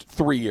next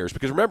 3 years?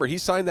 Because remember, he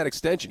signed that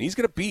extension. He's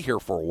going to be here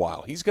for a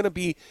while. He's going to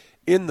be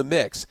in the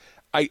mix.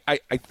 I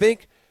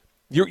think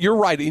you're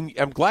right.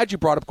 I'm glad you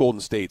brought up Golden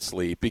State,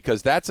 Sleep,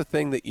 because that's a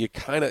thing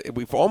that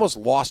we've almost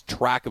lost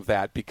track of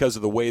that because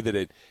of the way that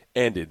it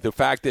ended. The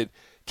fact that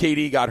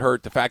KD got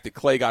hurt, the fact that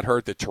Clay got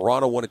hurt, that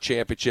Toronto won a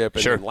championship.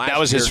 And sure, last that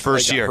was his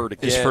first year.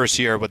 His first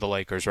year with the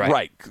Lakers, right?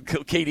 Right.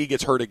 KD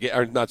gets hurt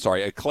again.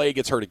 Clay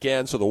gets hurt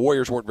again, so the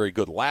Warriors weren't very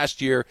good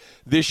last year.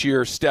 This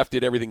year, Steph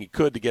did everything he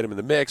could to get him in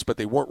the mix, but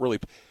they weren't really.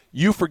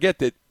 You forget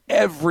that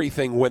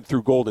everything went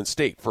through Golden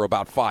State for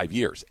about 5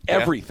 years.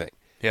 Everything.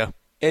 Yeah.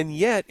 And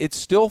yet, it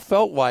still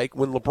felt like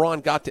when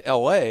LeBron got to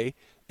L.A.,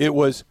 it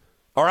was,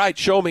 all right,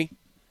 show me.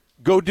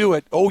 Go do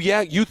it. Oh,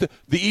 yeah, the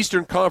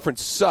Eastern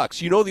Conference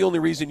sucks. You know the only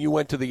reason you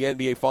went to the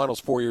NBA Finals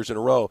 4 years in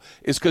a row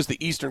is because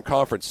the Eastern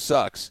Conference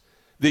sucks.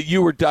 That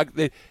you were dug.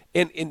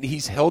 And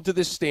he's held to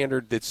this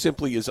standard that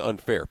simply is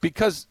unfair.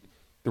 Because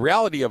the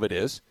reality of it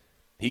is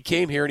he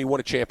came here and he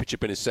won a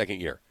championship in his second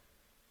year.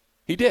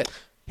 He did.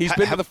 He's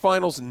been to the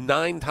finals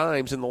 9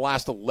 times in the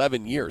last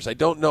 11 years. I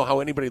don't know how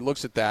anybody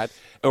looks at that,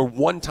 or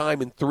 1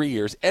 time in 3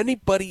 years.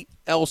 Anybody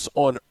else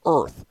on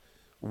earth,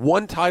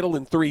 1 title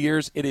in 3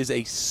 years, it is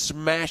a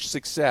smash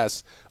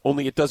success,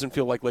 only it doesn't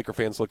feel like Laker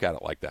fans look at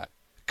it like that.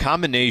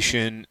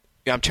 Combination,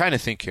 I'm trying to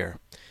think here.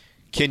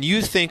 Can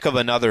you think of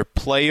another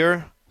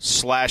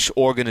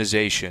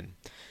player/organization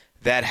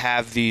that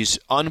have these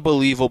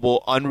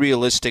unbelievable,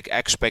 unrealistic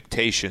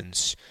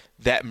expectations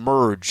that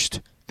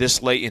merged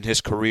this late in his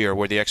career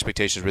where the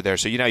expectations were there?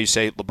 So, you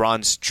say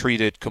LeBron's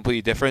treated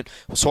completely different.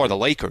 Well, so are the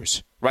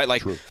Lakers, right?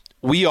 Like, True.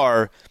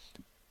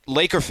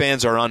 Laker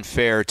fans are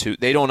unfair to,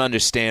 they don't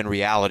understand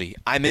reality.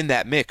 I'm in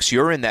that mix.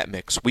 You're in that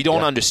mix. We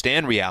don't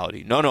understand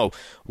reality. No.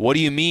 What do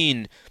you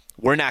mean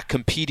we're not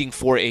competing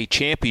for a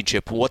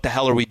championship? What the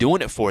hell are we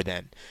doing it for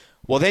then?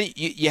 Well, then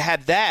you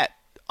had that.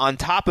 On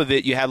top of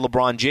it, you had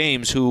LeBron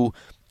James, who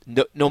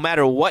no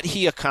matter what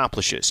he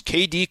accomplishes,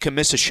 KD can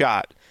miss a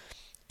shot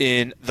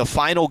in the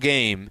final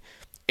game,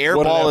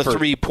 airball a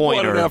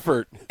three-pointer. What an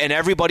effort. And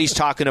everybody's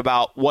talking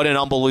about what an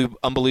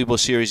unbelievable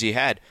series he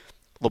had.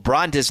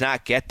 LeBron does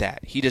not get that.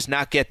 He does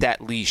not get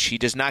that leash. He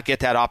does not get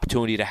that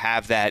opportunity to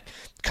have that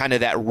kind of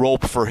that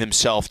rope for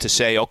himself to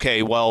say,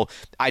 okay, well,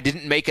 I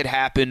didn't make it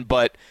happen,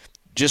 but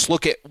just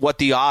look at what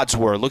the odds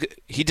were.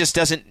 He just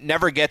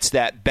never gets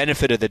that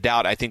benefit of the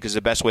doubt, I think is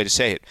the best way to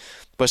say it.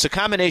 But it's a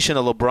combination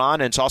of LeBron,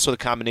 and it's also the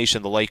combination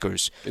of the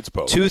Lakers. It's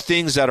both. 2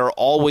 things that are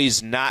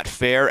always not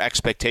fair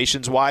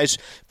expectations-wise,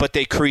 but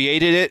they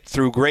created it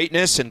through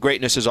greatness, and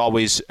greatness is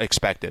always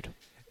expected.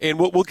 And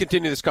we'll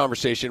continue this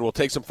conversation. We'll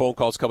take some phone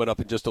calls coming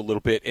up in just a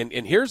little bit. And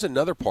here's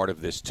another part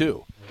of this,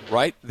 too,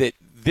 right? That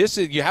this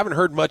is, you haven't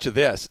heard much of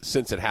this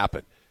since it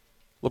happened.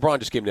 LeBron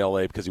just came to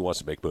L.A. because he wants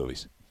to make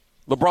movies.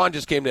 LeBron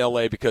just came to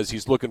L.A. because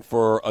he's looking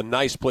for a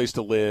nice place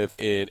to live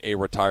in a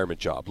retirement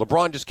job.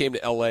 LeBron just came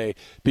to L.A.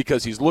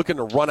 because he's looking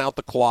to run out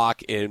the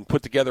clock and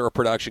put together a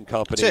production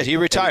company. That's it. He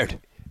retired.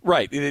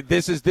 Right.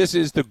 This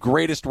is the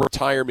greatest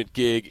retirement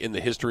gig in the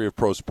history of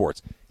pro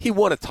sports. He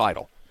won a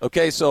title.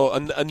 Okay, so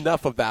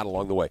enough of that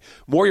along the way.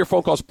 More of your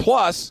phone calls.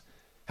 Plus,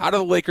 how do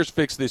the Lakers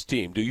fix this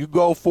team? Do you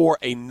go for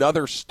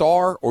another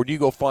star, or do you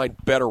go find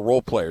better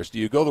role players? Do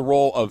you go the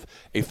role of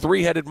a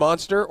 3-headed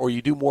monster, or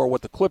you do more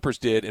what the Clippers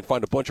did and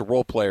find a bunch of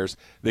role players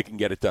that can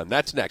get it done?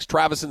 That's next.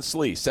 Travis and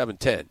Slee,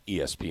 710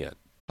 ESPN.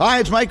 Hi,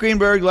 it's Mike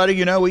Greenberg letting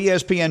you know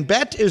ESPN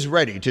Bet is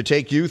ready to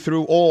take you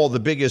through all the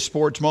biggest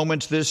sports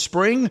moments this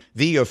spring.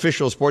 The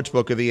official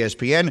sportsbook of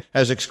ESPN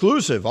has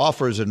exclusive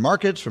offers and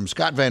markets from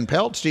Scott Van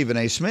Pelt, Stephen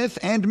A. Smith,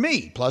 and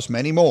me, plus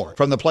many more.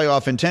 From the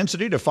playoff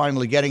intensity to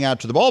finally getting out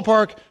to the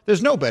ballpark,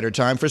 there's no better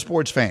time for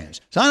sports fans.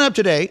 Sign up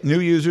today.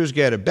 New users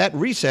get a bet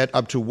reset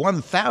up to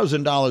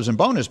 $1,000 in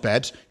bonus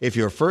bets if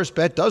your first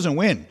bet doesn't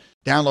win.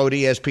 Download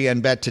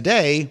ESPN Bet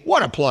today.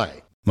 What a play.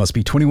 Must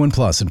be 21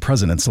 plus and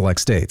present in select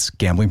states.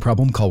 Gambling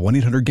problem? Call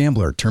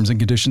 1-800-GAMBLER. Terms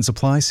and conditions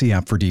apply. See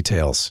app for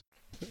details.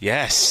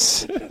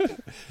 Yes.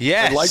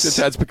 Yes. I like that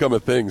that's become a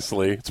thing,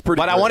 Slee. It's pretty.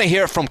 But great. I want to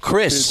hear it from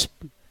Chris.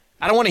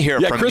 I don't want to hear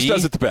it from Chris me.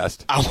 does it the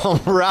best. I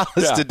want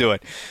Morales to do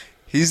it.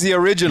 He's the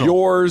original.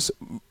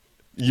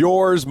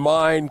 Yours,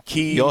 mine,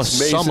 Keys, Your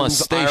summer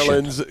Mason's, station.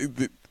 Ireland's.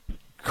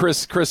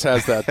 Chris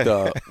has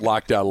that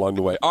locked down along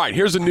the way. All right,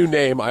 here's a new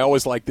name. I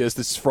always like this.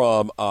 This is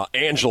from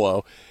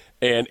Angelo.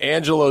 And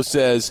Angelo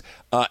says,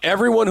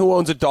 everyone who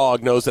owns a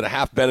dog knows that a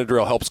half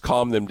Benadryl helps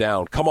calm them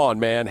down. Come on,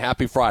 man.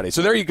 Happy Friday.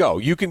 So there you go.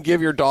 You can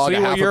give your dog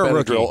a half of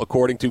Benadryl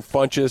according to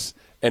Funchess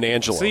and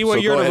Angelo. See what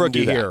so you're go the ahead and rookie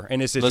do that. here in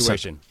this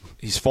situation. Listen,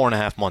 he's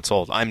 4.5 months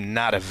old. I'm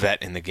not a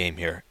vet in the game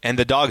here. And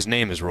the dog's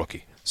name is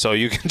Rookie. So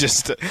you can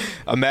just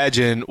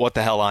imagine what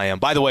the hell I am.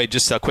 By the way,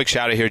 just a quick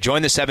shout out here.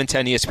 Join the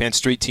 710 ESPN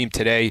Street Team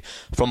today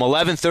from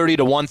 11:30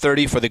 to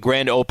 1:30 for the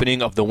grand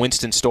opening of the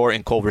Winston store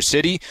in Culver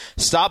City.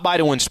 Stop by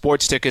to win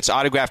sports tickets,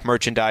 autographed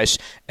merchandise,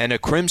 and a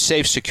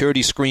CrimSafe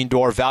security screen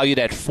door valued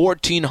at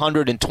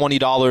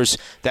 $1,420.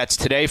 That's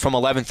today from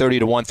 11:30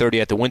 to 1:30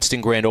 at the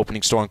Winston grand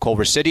opening store in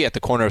Culver City at the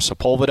corner of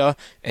Sepulveda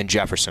and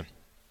Jefferson.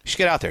 You should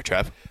get out there,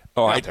 Trev.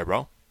 All Get right. out there,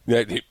 bro.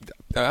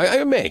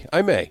 I may.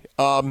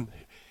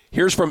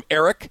 Here's from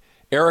Eric.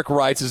 Eric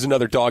writes, is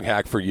another dog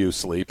hack for you,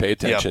 Slee. Pay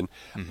attention.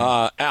 Yep.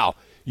 Mm-hmm. Al,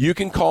 you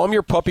can calm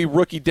your puppy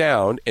Rookie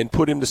down and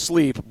put him to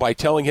sleep by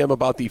telling him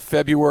about the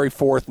February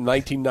 4th,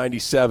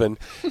 1997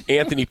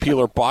 Anthony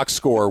Peeler box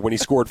score when he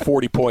scored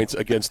 40 points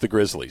against the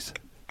Grizzlies.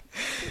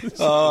 That's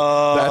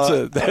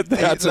an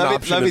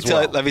option as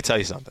well. Let me tell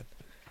you something.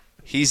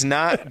 He's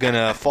not going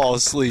to fall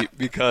asleep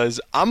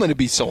because I'm going to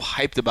be so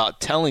hyped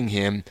about telling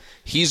him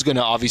he's going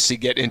to obviously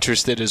get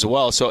interested as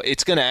well. So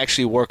it's going to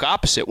actually work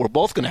opposite. We're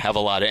both going to have a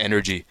lot of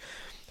energy.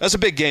 That's a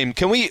big game.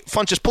 Can we,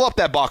 Funchess, pull up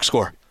that box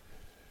score?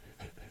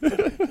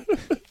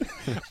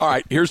 All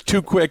right, here's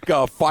 2 quick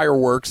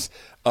fireworks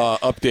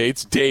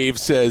updates. Dave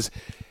says,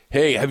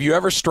 hey, have you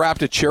ever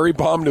strapped a cherry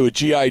bomb to a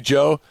G.I.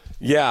 Joe?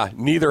 Yeah,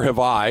 neither have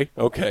I.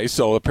 Okay,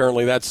 so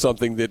apparently that's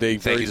something that a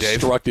very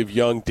destructive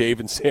young Dave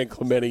in San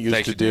Clemente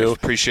used to do. Dave.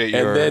 Appreciate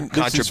your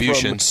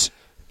contributions.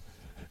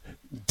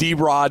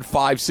 D-Rod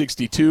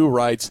 562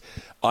 writes,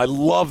 I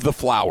love the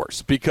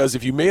flowers because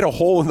if you made a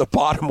hole in the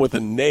bottom with a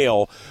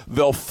nail,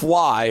 they'll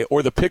fly.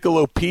 Or the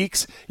Piccolo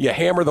Peaks, you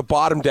hammer the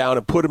bottom down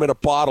and put them in a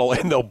bottle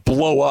and they'll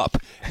blow up.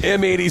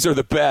 M80s are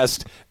the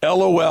best.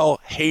 LOL,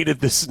 hated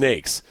the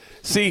snakes.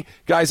 See,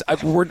 guys,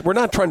 we're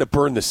not trying to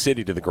burn the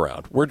city to the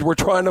ground. We're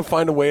trying to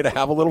find a way to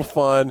have a little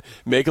fun,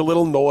 make a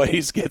little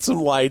noise, get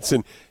some lights.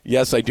 And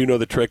yes, I do know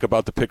the trick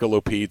about the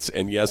Piccolo Peats,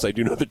 and yes, I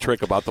do know the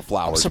trick about the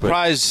flowers.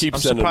 I'm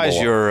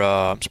surprised you're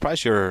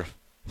a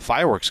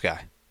fireworks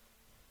guy.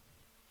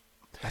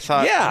 I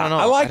thought, yeah, I don't know.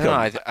 I like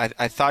them.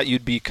 I thought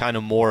you'd be kind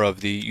of more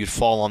of you'd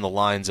fall on the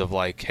lines of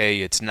like, hey,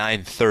 it's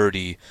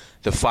 9:30.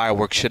 The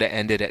fireworks should have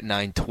ended at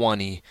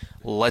 9:20.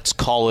 Let's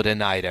call it a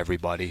night,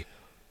 everybody.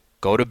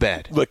 Go to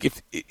bed. Look,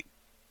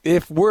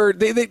 if we're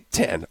they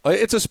 10,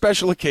 it's a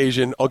special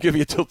occasion. I'll give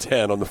you till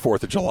 10 on the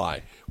 4th of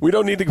July. We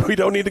don't need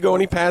to go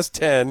any past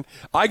 10.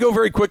 I go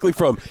very quickly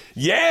from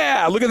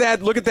look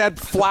at that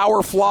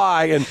flower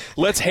fly, and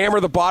let's hammer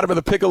the bottom of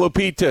the Piccolo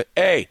Pete to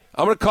hey,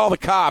 I'm going to call the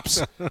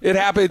cops. It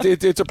happened.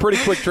 It's a pretty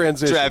quick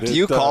transition. Trav, do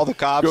you call the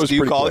cops?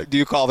 Do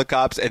you call the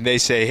cops and they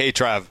say, hey,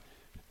 Trav?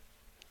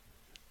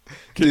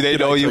 Do they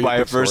know you by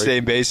a first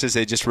name basis?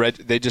 They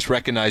just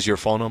recognize your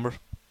phone number.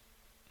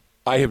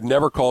 I have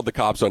never called the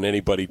cops on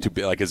anybody to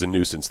be like as a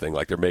nuisance thing,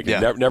 like they're making.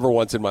 Yeah. Never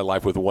once in my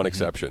life, with one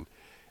exception.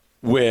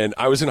 When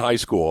I was in high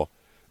school,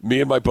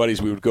 me and my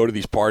buddies, we would go to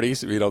these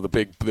parties, the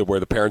big where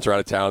the parents are out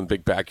of town,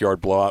 big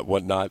backyard blowout,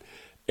 whatnot.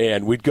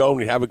 And we'd go and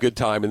we'd have a good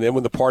time. And then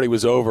when the party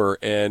was over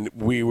and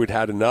we would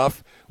had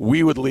enough,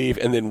 we would leave,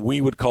 and then we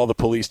would call the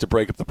police to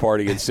break up the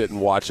party and sit and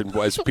watch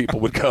as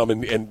people would come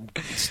and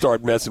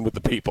start messing with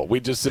the people.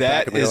 We'd just sit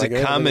back and be like, that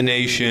is a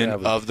combination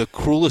of the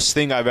cruelest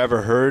thing I've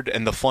ever heard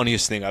and the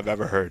funniest thing I've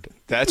ever heard.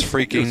 That's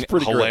freaking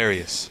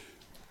hilarious.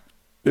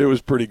 It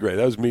was pretty great.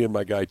 That was me and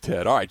my guy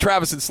Ted. All right,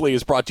 Travis and Slee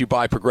is brought to you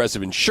by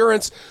Progressive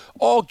Insurance.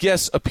 All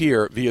guests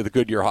appear via the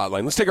Goodyear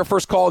hotline. Let's take our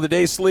first call of the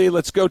day, Slee.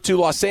 Let's go to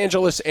Los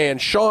Angeles and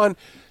Sean.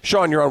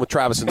 Sean, you're on with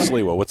Travis and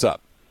Sliwa. What's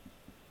up?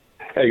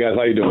 Hey, guys.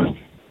 How you doing?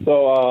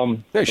 So,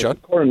 hey, Sean.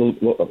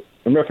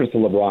 In reference to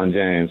LeBron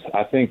James,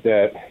 I think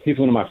that he's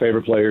one of my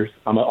favorite players.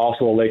 I'm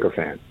also a Laker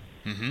fan.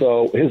 Mm-hmm.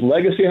 So his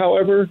legacy,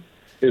 however,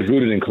 is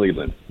rooted in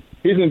Cleveland.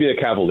 He's going to be a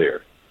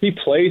Cavalier. He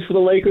plays for the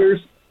Lakers,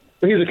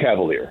 but he's a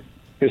Cavalier.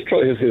 His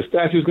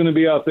statue is going to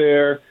be out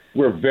there.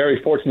 We're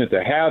very fortunate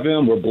to have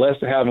him. We're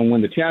blessed to have him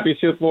win the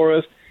championship for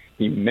us.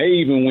 He may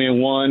even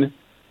win one in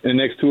the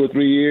next 2 or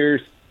 3 years.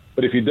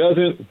 But if he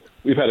doesn't,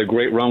 we've had a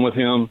great run with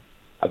him.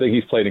 I think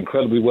he's played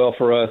incredibly well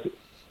for us.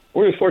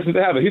 We're just fortunate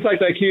to have it. He's like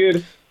that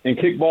kid in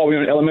kickball when we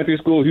were in elementary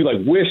school. You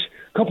like, wish,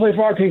 come play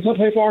for our team, come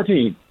play for our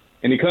team.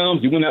 And he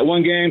comes, you win that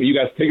one game, you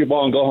guys take your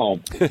ball and go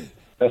home.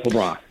 That's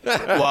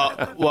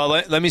LeBron. Well,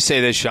 let me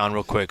say this, Sean,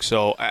 real quick.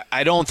 So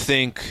I don't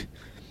think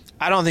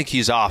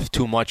he's off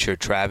too much here,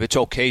 Trav. It's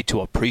okay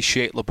to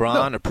appreciate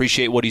LeBron,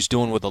 appreciate what he's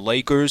doing with the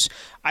Lakers.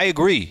 I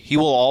agree. He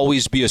will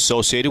always be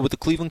associated with the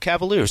Cleveland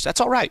Cavaliers.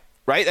 That's all right,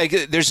 right? Like,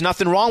 there's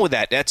nothing wrong with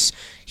that.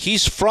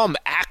 He's from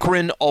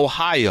Akron,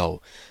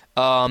 Ohio.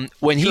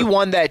 When he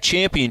won that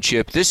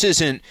championship, this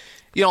isn't,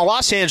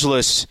 Los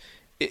Angeles,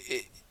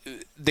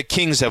 the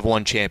Kings have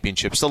won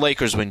championships. The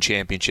Lakers win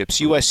championships.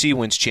 USC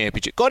wins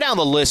championships. Go down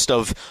the list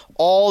of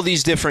all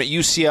these different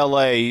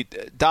UCLA,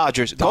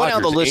 Dodgers. Go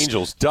down the list.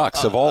 Angels,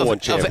 Ducks have all won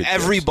championships.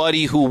 Of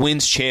everybody who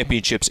wins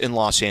championships in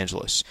Los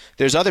Angeles.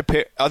 There's other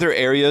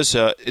areas,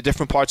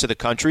 different parts of the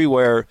country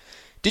where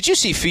 – did you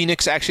see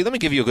Phoenix? Actually, let me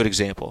give you a good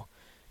example.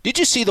 Did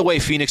you see the way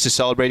Phoenix is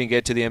celebrating to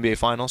get to the NBA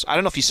Finals? I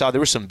don't know if you saw.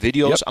 There were some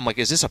videos. Yep. I'm like,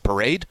 is this a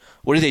parade?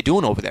 What are they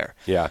doing over there?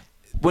 Yeah.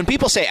 When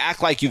people say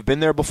act like you've been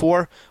there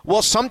before,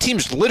 well, some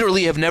teams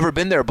literally have never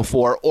been there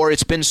before, or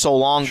it's been so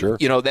long,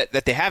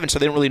 that they haven't, so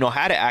they don't really know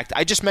how to act.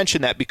 I just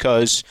mentioned that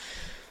because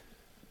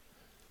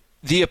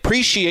the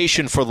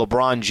appreciation for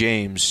LeBron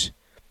James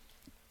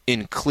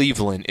in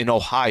Cleveland, in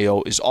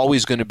Ohio, is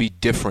always going to be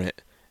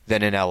different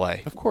than in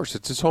L.A. Of course,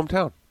 it's his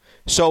hometown.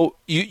 So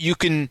you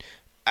can –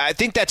 I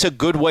think that's a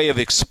good way of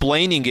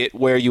explaining it,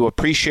 where you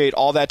appreciate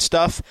all that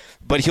stuff,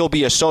 but he'll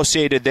be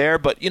associated there.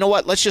 But you know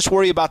what? Let's just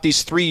worry about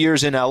these 3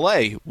 years in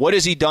L.A. What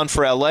has he done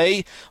for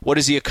L.A.? What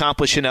has he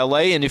accomplished in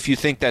L.A.? And if you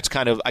think that's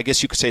kind of, I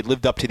guess you could say,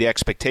 lived up to the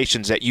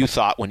expectations that you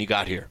thought when you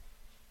got here.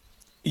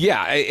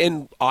 Yeah,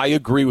 and I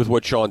agree with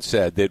what Sean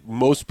said, that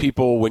most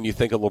people, when you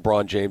think of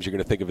LeBron James, you're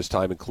going to think of his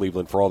time in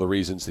Cleveland for all the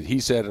reasons that he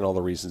said and all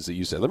the reasons that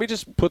you said. Let me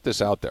just put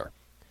this out there.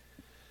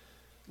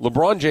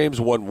 LeBron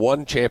James won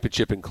one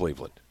championship in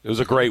Cleveland. It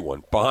was a great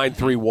one. Behind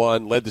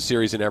 3-1, led the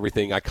series and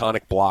everything,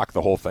 iconic block,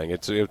 the whole thing.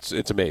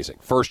 It's amazing.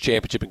 First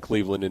championship in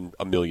Cleveland in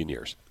a million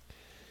years.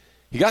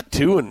 He got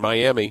 2 in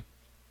Miami.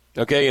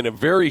 Okay, in a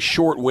very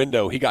short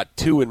window, he got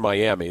 2 in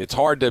Miami. It's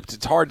hard to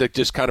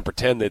just kind of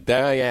pretend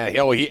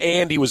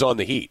that he was on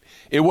the Heat.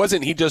 It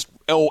wasn't he just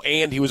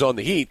and he was on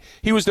the Heat.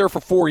 He was there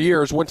for 4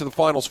 years, went to the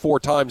finals 4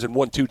 times, and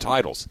won 2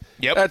 titles.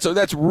 Yep.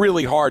 That's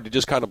really hard to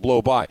just kind of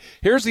blow by.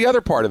 Here's the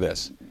other part of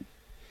this.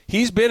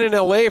 He's been in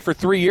L.A. for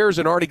 3 years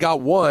and already got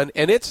 1,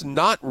 and it's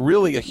not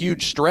really a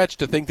huge stretch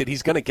to think that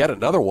he's going to get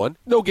another one.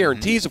 No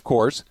guarantees, of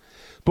course.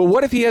 But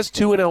what if he has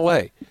 2 in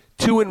L.A.?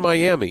 2 in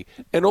Miami,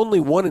 and only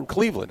 1 in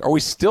Cleveland. Are we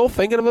still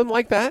thinking of him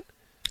like that?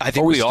 I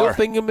think are we we still are.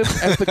 thinking of him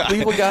as the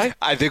Cleveland guy?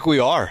 I think we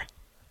are.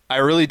 I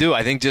really do.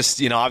 I think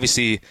just,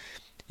 obviously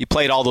you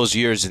played all those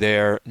years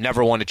there,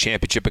 never won a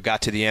championship, but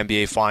got to the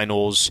NBA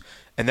Finals,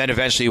 and then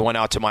eventually went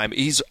out to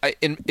Miami.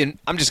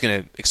 I'm just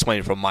going to explain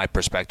it from my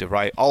perspective,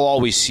 right? I'll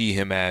always see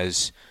him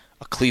as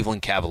a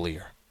Cleveland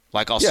Cavalier.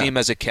 Like, I'll see him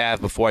as a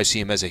Cav before I see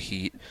him as a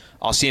Heat.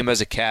 I'll see him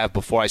as a Cav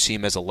before I see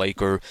him as a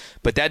Laker.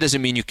 But that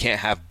doesn't mean you can't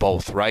have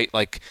both, right?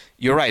 Like,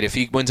 you're right. If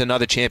he wins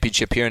another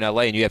championship here in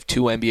L.A. and you have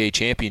 2 NBA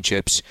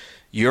championships,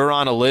 you're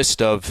on a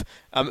list of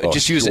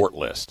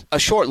list. A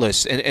short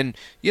list. And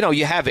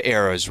you have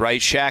eras,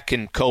 right? Shaq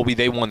and Kobe,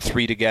 they won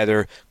 3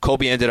 together.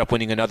 Kobe ended up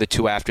winning another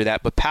 2 after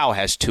that, but Pau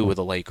has 2 with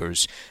the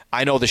Lakers.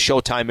 I know the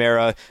Showtime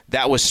era,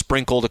 that was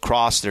sprinkled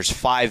across. There's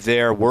 5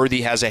 there.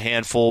 Worthy has a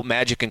handful.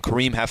 Magic and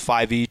Kareem have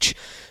 5 each.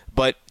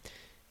 But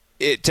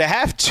to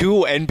have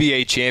 2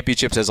 NBA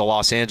championships as a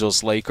Los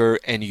Angeles Laker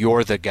and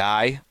you're the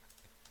guy,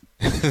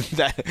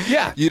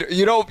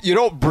 you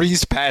don't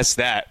breeze past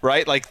that,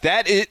 right? Like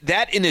that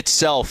in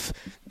itself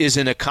is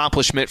an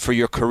accomplishment for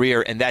your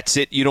career, and that's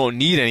it. You don't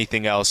need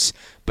anything else.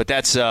 But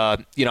that's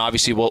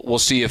obviously we'll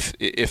see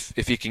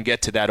if you can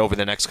get to that over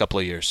the next couple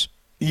of years.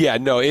 Yeah,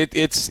 no,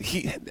 this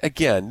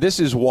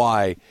is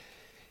why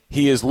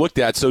he is looked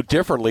at so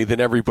differently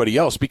than everybody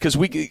else, because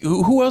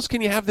who else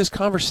can you have this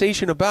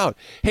conversation about?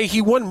 Hey,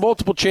 he won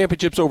multiple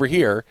championships over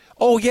here.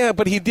 Oh, yeah,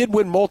 but he did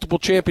win multiple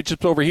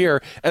championships over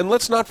here. And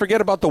let's not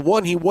forget about the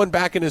one he won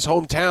back in his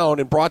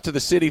hometown and brought to the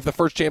city, the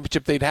first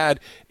championship they'd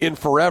had in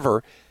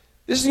forever.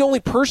 This is the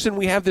only person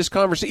we have this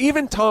conversation.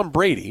 Even Tom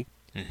Brady,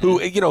 who,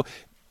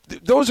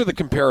 those are the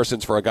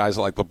comparisons for guys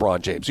like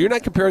LeBron James. You're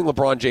not comparing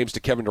LeBron James to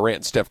Kevin Durant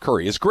and Steph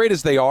Curry. As great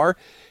as they are,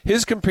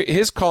 his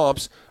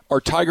comps are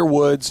Tiger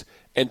Woods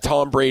and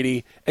Tom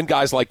Brady and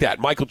guys like that,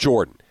 Michael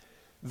Jordan.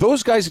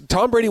 Those guys,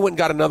 Tom Brady went and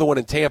got another one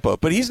in Tampa,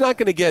 but he's not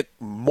going to get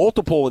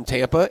multiple in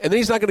Tampa, and then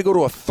he's not going to go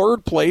to a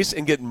third place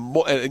and get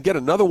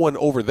another one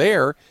over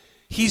there.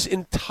 He's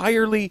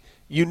entirely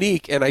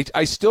unique, and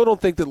I still don't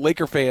think that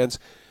Laker fans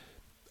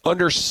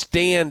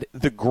understand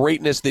the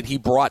greatness that he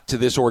brought to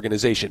this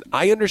organization.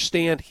 I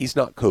understand he's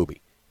not Kobe.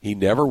 He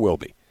never will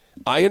be.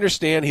 I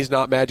understand he's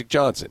not Magic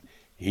Johnson.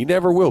 He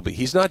never will be.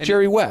 He's not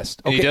Jerry West.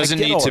 Okay, he doesn't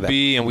need to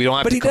be, and we don't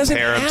have to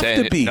compare him to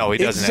any. Be. No, he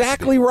doesn't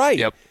exactly have to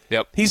be. Right.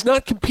 Yep. He's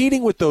not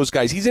competing with those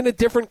guys. He's in a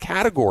different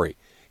category.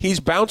 He's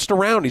bounced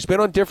around. He's been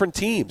on different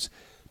teams,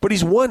 but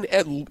he's won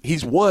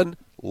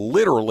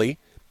literally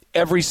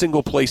every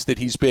single place that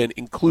he's been,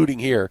 including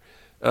here.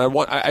 And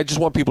I just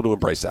want people to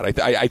embrace that.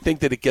 I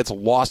think that it gets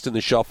lost in the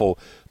shuffle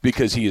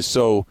because he is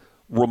so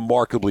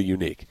remarkably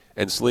unique.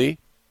 And Slee,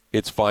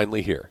 it's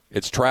finally here.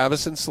 It's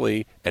Travis and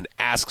Slee and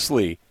Ask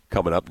Slee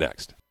coming up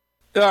next.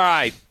 All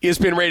right.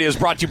 ESPN Radio is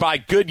brought to you by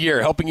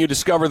Goodyear, helping you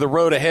discover the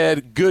road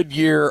ahead.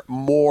 Goodyear,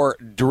 more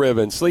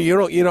driven. Slee, you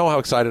know how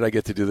excited I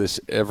get to do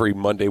this every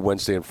Monday,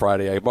 Wednesday, and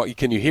Friday.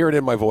 Can you hear it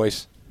in my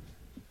voice?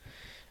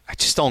 I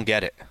just don't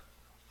get it.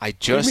 I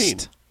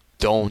just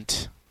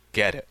don't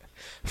get it.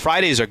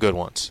 Fridays are good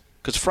ones.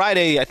 Because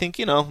Friday, I think,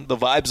 the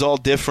vibe's all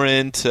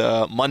different.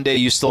 Monday,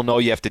 you still know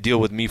you have to deal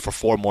with me for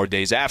 4 more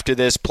days after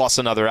this, plus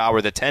another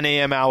hour, the 10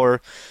 a.m.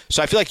 hour.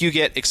 So I feel like you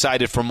get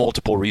excited for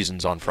multiple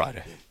reasons on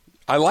Friday.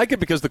 I like it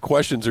because the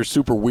questions are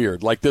super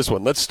weird, like this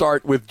one. Let's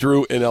start with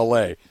Drew in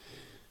L.A.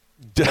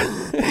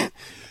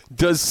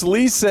 Does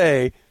Slee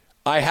say,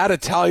 I had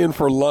Italian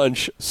for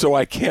lunch, so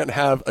I can't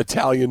have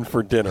Italian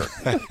for dinner?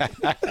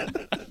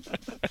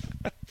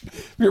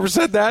 You ever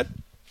said that?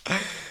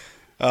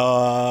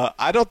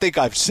 I don't think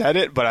I've said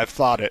it, but I've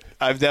thought it.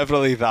 I've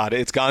definitely thought it.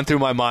 It's gone through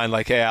my mind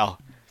like, hey, Al,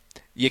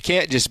 you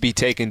can't just be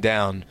taking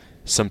down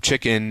some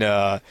chicken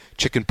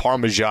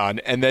parmesan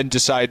and then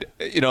decide,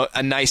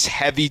 a nice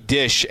heavy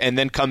dish and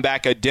then come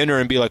back at dinner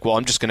and be like, well,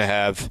 I'm just going to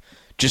have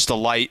just a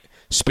light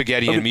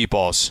spaghetti and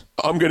meatballs.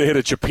 I'm going to hit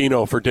a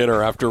cipino for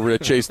dinner after I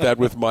chase that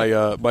with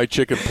my my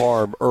chicken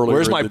parm earlier.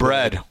 Where's my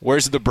bread? Day.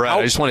 Where's the bread?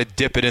 I just want to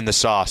dip it in the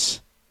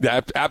sauce.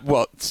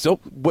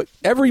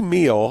 Every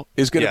meal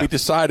is going to be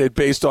decided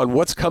based on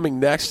what's coming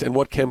next and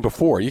what came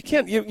before. You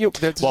can't.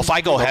 If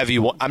I go heavy,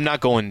 I'm not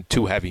going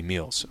 2 heavy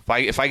meals.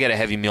 If I get a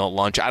heavy meal at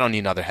lunch, I don't need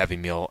another heavy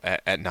meal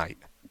at night.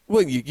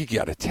 Well, you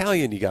got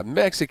Italian, you got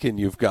Mexican,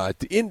 you've got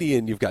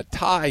Indian, you've got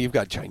Thai, you've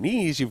got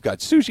Chinese, you've got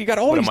sushi, you got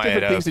all these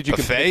different things that you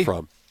can pick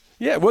from.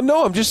 Yeah, well,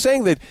 no, I'm just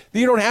saying that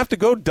you don't have to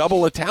go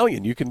double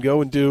Italian. You can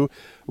go and do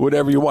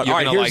whatever you want. All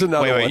right, here's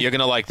another one. You're going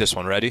to like this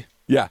one. Ready?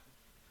 Yeah.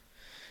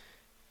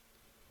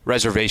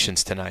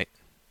 Reservations tonight.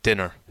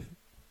 Dinner.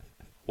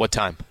 What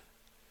time?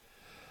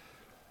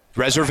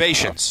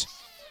 Reservations.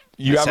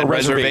 You have a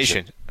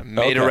reservation. I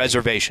made a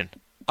reservation.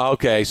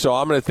 Okay, so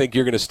I'm going to think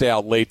you're going to stay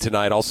out late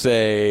tonight. I'll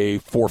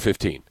say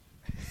 4:15.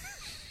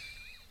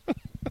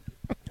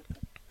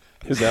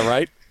 Is that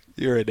right?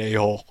 You're an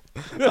a-hole.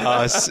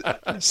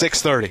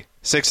 6:30.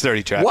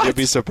 6:30, Trav. What? You'll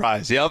be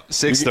surprised. Yep,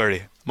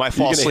 6:30. Might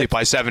fall asleep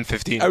by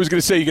 7:15. I was going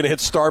to say you're going to hit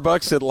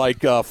Starbucks at like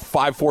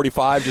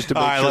 5:45 just to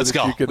make sure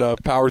that you can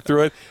power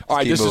through it. All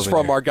right, this is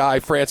from our guy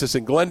Francis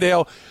in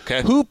Glendale.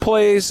 Okay. Who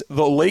plays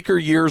the Laker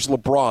years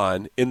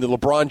LeBron in the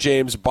LeBron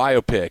James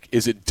biopic?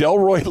 Is it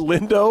Delroy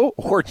Lindo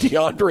or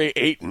DeAndre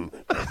Ayton?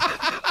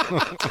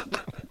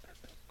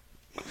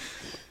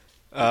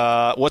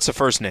 What's the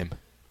first name?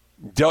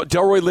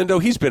 Delroy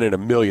Lindo. He's been in a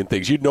million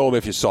things. You'd know him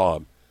if you saw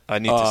him. I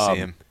need to see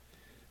him.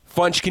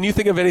 Funch, can you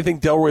think of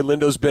anything Delroy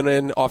Lindo's been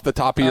in off the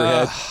top of your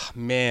head?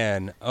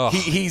 Man,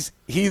 He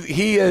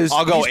is.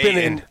 I'll go he's been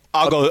Ayton. in.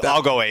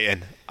 I'll go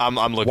Ayton. I'm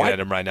looking What?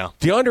 at him right now.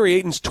 DeAndre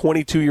Ayton's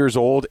 22 years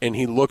old, and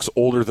he looks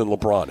older than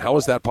LeBron. How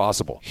is that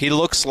possible? He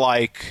looks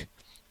like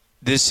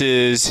this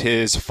is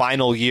his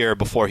final year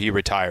before he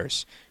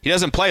retires. He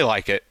doesn't play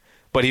like it,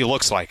 but he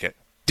looks like it.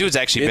 Dude's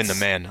actually been the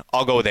man.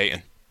 I'll go with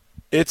Ayton.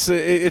 It's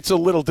a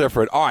little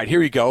different. All right,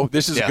 here you go.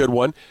 This is a good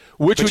one.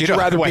 Which would you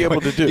rather be able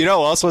to do? You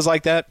know who else was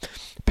like that?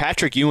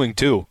 Patrick Ewing,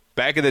 too.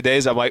 Back in the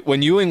days, I'm like,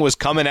 when Ewing was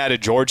coming out of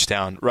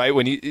Georgetown, right,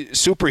 when he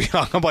super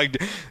young, I'm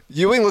like,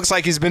 Ewing looks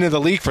like he's been in the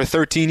league for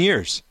 13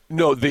 years.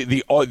 No,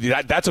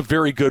 that's a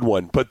very good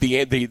one. But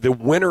the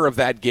winner of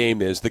that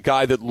game is the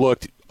guy that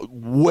looked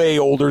way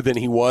older than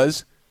he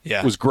was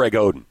Greg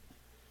Oden.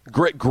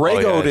 Greg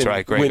Oden, that's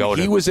right, when Oden.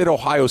 he was at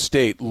Ohio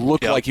State,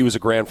 looked like he was a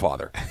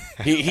grandfather.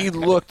 he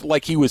looked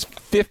like he was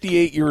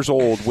 58 years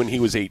old when he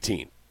was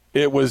 18.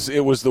 It was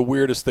the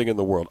weirdest thing in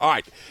the world. All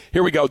right,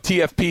 here we go.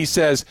 TFP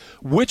says,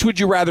 which would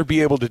you rather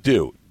be able to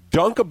do?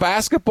 Dunk a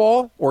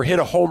basketball or hit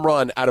a home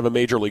run out of a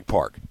major league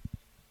park?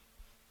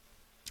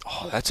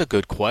 Oh, that's a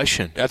good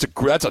question. That's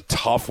a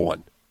tough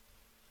one.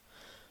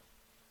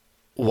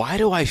 Why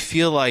am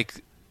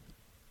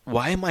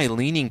I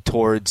leaning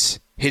towards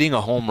hitting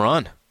a home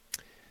run?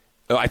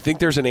 I think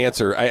there's an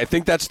answer. I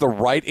think that's the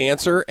right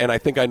answer, and I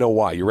think I know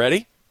why. You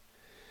ready?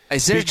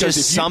 Is there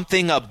just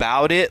something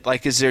about it?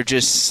 Like, is there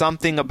just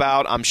something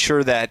about, I'm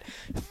sure, that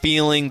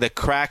feeling the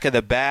crack of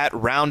the bat,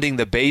 rounding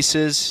the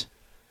bases?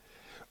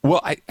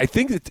 Well, I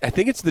think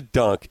it's the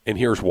dunk, and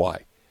here's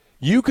why.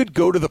 You could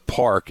go to the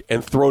park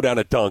and throw down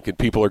a dunk, and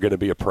people are going to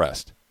be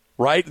impressed,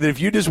 right? That if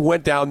you just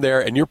went down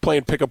there and you're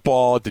playing pickup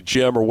ball at the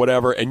gym or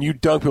whatever, and you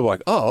dunk, people are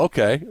like, oh,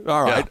 okay,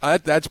 all right,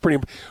 that's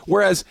pretty.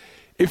 Whereas,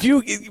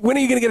 when are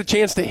you going to get a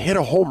chance to hit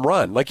a home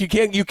run? Like, you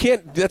can't.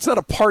 That's not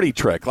a party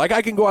trick. Like,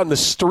 I can go out in the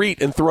street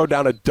and throw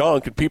down a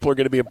dunk, and people are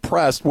going to be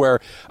impressed.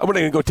 Where I'm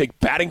going to go take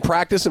batting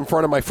practice in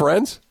front of my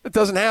friends. It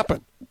doesn't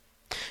happen.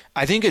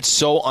 I think it's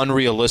so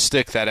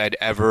unrealistic that I'd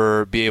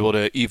ever be able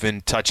to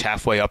even touch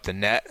halfway up the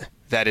net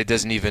that it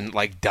doesn't even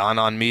dawn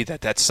on me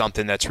that that's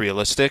something that's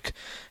realistic.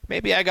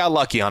 Maybe I got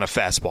lucky on a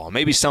fastball.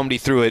 Maybe somebody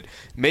threw it.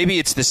 Maybe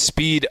it's the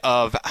speed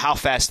of how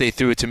fast they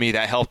threw it to me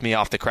that helped me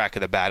off the crack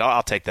of the bat.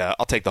 I'll take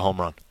the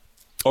home run.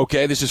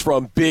 Okay, this is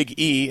from Big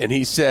E, and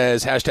he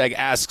says,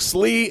 #Ask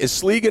Slee, is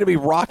Slee going to be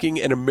rocking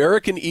an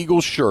American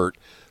Eagle shirt,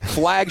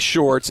 flag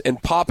shorts,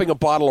 and popping a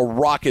bottle of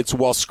rockets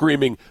while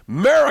screaming,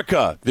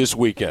 America, this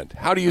weekend?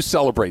 How do you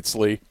celebrate,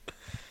 Slee?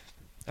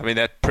 I mean,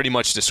 that pretty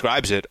much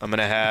describes it. I'm going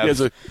to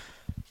have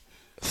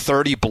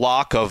 30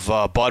 block of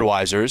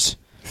Budweisers.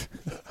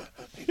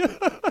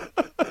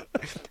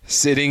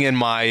 sitting in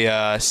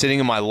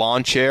my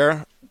lawn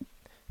chair,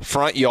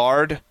 front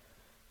yard,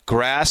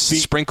 grass,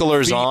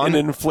 sprinklers on,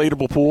 an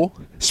inflatable pool,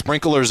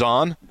 sprinklers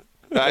on.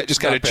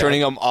 Just kind of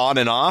turning them on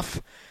and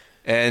off.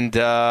 And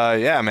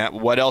man,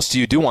 what else do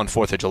you do on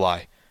 4th of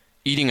July?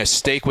 Eating a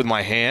steak with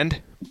my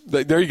hand.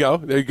 There you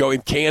go.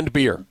 In canned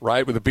beer,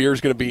 right? Where the beer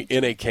is going to be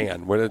in a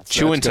can.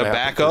 Chewing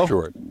tobacco.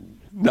 Sure.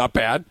 Not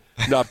bad.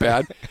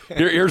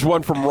 Here's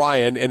one from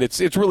Ryan, and it's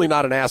really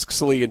not an Ask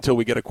Slee until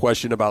we get a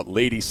question about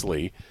Lady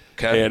Slee.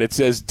 Okay. And it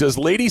says, does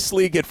Lady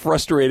Slee get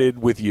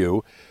frustrated with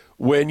you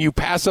when you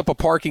pass up a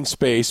parking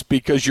space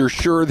because you're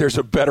sure there's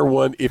a better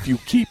one if you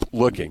keep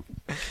looking?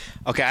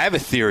 Okay, I have a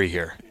theory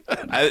here.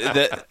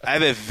 I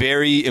have a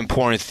very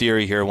important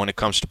theory here when it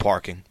comes to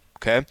parking.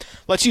 Okay,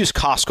 let's use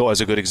Costco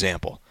as a good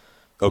example.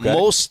 Okay.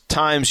 Most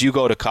times you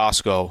go to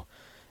Costco,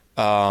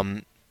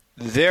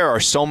 there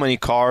are so many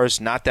cars,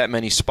 not that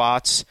many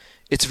spots.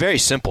 It's very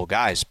simple,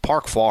 guys.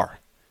 Park far.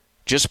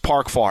 Just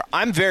park far.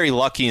 I'm very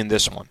lucky in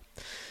this one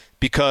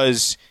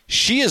because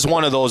she is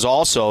one of those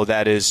also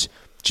that is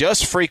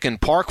just freaking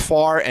park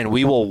far and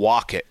we will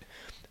walk it.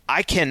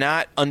 I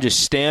cannot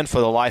understand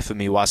for the life of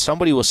me why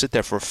somebody will sit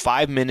there for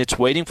 5 minutes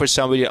waiting for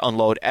somebody to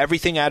unload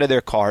everything out of their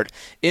cart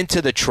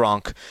into the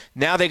trunk.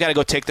 Now they got to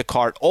go take the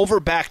cart over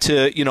back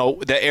to,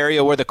 the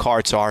area where the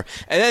carts are.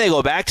 And then they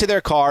go back to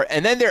their car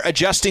and then they're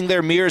adjusting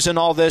their mirrors and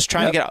all this,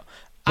 trying to get out.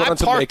 Put on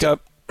some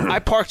makeup. I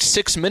parked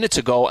 6 minutes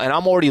ago and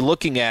I'm already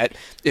looking at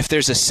if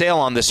there's a sale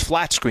on this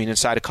flat screen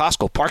inside of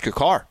Costco. Park your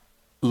car.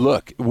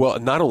 Look, well,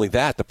 not only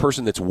that, the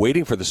person that's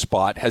waiting for the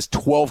spot has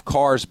 12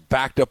 cars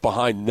backed up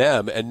behind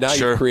them, and now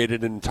you've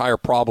created an entire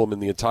problem in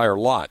the entire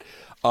lot.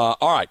 All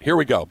right, here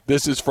we go.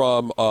 This is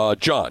from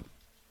John.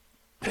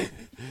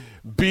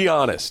 Be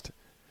honest.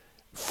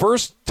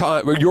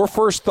 Your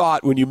first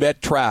thought when you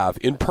met Trav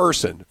in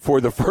person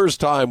for the first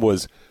time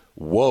was,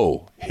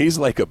 whoa, he's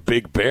like a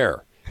big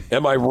bear.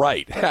 Am I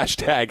right?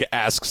 Hashtag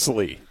Ask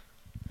Slee.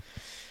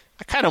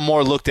 I kind of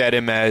more looked at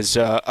him as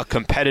a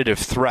competitive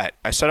threat.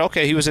 I said,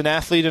 okay, he was an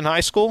athlete in high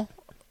school.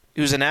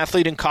 He was an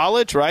athlete in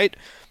college, right?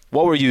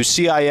 What were you,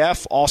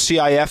 CIF, all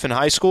CIF in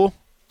high school?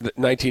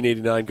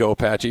 1989 Go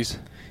Apaches.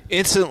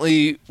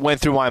 Instantly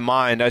went through my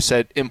mind. I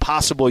said,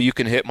 impossible you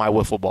can hit my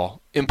wiffle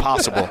ball.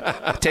 Impossible.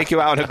 Take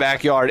you out in the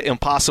backyard.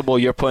 Impossible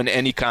you're putting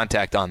any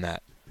contact on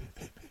that.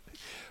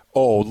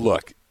 Oh,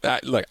 look,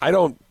 I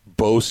don't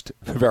boast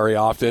very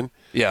often.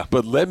 Yeah.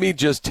 But let me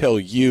just tell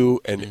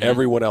you and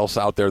everyone else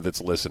out there that's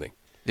listening.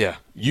 Yeah.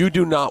 You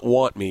do not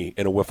want me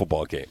in a wiffle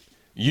ball game.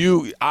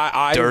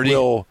 I Dirty?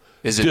 will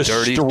Is it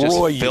dirty?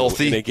 destroy Just you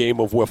filthy? in a game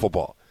of wiffle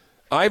ball.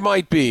 I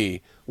might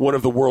be one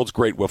of the world's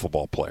great wiffle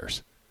ball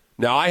players.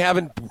 Now, I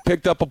haven't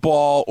picked up a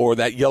ball or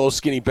that yellow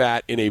skinny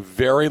bat in a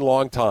very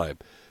long time.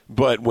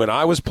 But when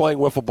I was playing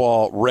wiffle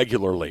ball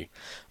regularly,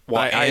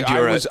 I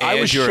was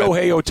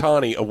Shohei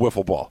Ohtani of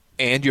wiffle ball.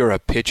 And you're a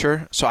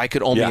pitcher, so I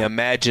could only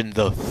imagine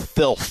the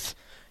filth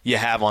you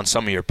have on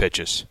some of your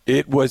pitches.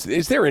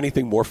 Is there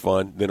anything more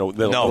fun than a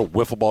little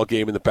wiffle ball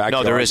game in the backyard?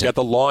 No, there isn't. You've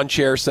got the lawn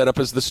chair set up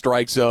as the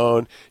strike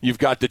zone. You've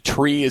got the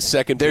tree as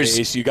second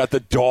base. You got the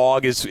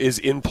dog is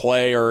in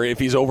play, or if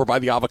he's over by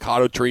the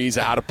avocado tree, he's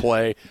out of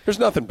play. There's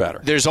nothing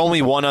better. There's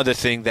only one other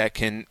thing that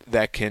can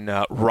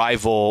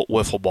rival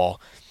wiffle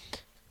ball.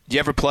 You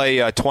ever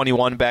play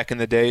 21 back in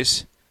the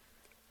days?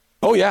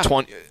 Oh, yeah.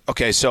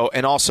 Okay, so,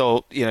 and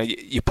also,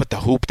 you put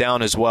the hoop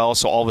down as well,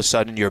 so all of a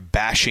sudden you're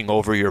bashing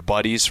over your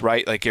buddies,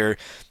 right? Like you're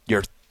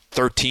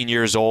 13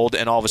 years old,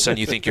 and all of a sudden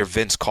you think you're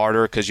Vince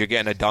Carter because you're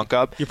getting a dunk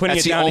up. You're putting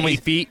it down to 8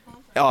 feet?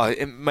 Oh,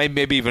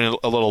 maybe even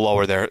a little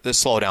lower there. The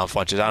slow down,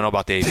 Funches. I don't know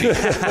about the 8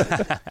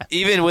 feet.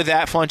 Even with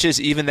that, Funches,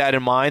 even that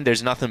in mind,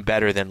 there's nothing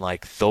better than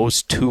like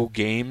those two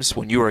games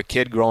when you were a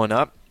kid growing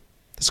up.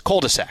 It's a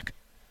cul-de-sac.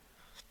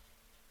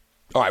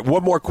 All right,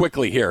 one more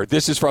quickly here.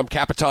 This is from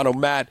Capitano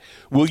Matt.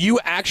 Will you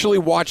actually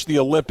watch the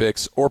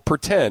Olympics or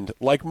pretend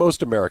like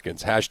most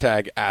Americans?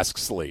 Hashtag Ask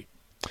Slee.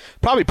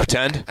 Probably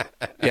pretend.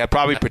 Yeah,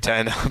 probably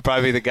pretend.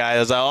 Probably the guy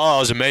that's like, oh, it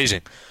was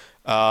amazing.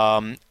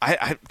 Trav,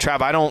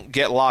 I don't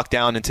get locked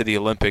down into the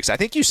Olympics. I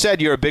think you said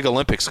you're a big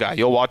Olympics guy.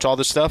 You'll watch all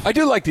this stuff? I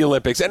do like the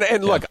Olympics.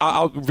 And look,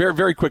 I'll very,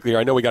 very quickly here.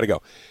 I know we got to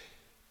go.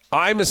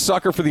 I'm a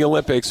sucker for the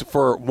Olympics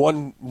for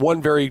one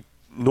very,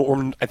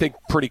 I think,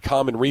 pretty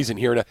common reason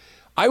here.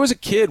 I was a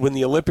kid when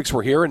the Olympics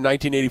were here in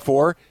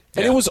 1984,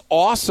 and it was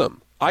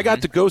awesome. I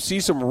got to go see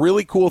some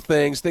really cool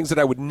things that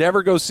I would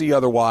never go see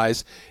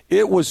otherwise.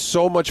 It was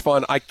so much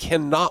fun. I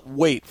cannot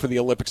wait for the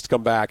Olympics to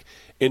come back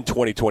in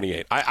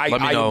 2028.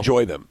 I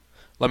enjoy them.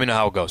 Let me know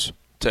how it goes.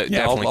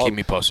 Definitely keep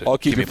me posted. I'll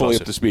keep you fully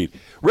up to speed.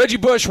 Reggie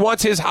Bush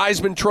wants his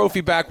Heisman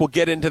Trophy back. We'll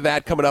get into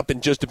that coming up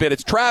in just a bit.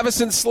 It's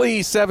Travis and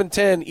Slee,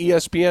 710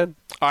 ESPN.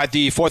 All right,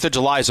 the 4th of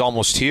July is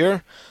almost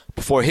here.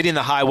 Before hitting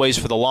the highways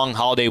for the long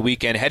holiday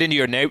weekend, head into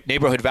your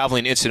neighborhood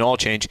Valvoline Instant Oil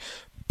Change.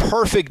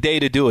 Perfect day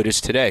to do it is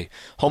today.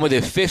 Home of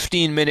the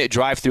 15-minute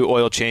drive-through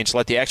oil change.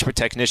 Let the expert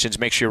technicians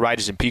make sure your ride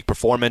is in peak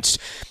performance.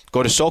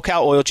 Go to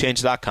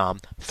SoCalOilChange.com,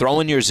 throw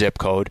in your zip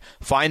code,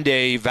 find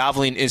a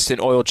Valvoline Instant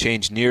Oil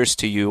Change nearest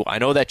to you. I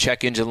know that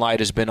check engine light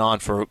has been on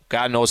for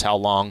God knows how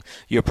long.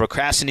 You're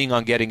procrastinating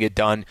on getting it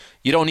done.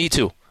 You don't need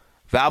to.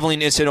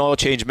 Valvoline Instant Oil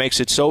Change makes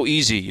it so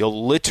easy.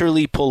 You'll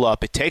literally pull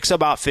up. It takes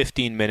about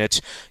 15 minutes.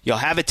 You'll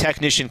have a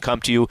technician come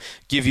to you,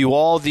 give you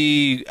all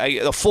the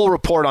full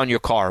report on your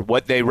car,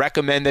 what they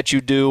recommend that you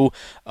do.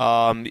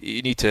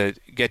 You need to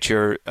get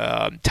your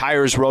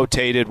tires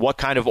rotated, what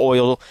kind of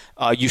oil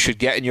you should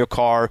get in your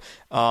car.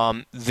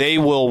 They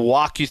will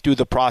walk you through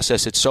the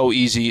process. It's so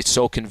easy, it's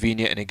so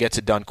convenient, and it gets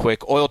it done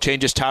quick. Oil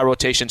changes, tire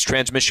rotations,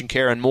 transmission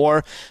care, and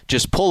more.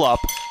 Just pull up.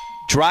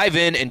 Drive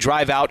in and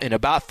drive out in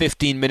about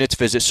 15 minutes.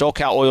 Visit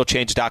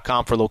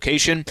SoCalOilChange.com for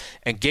location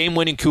and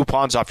game-winning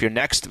coupons off your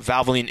next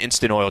Valvoline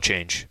Instant Oil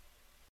Change.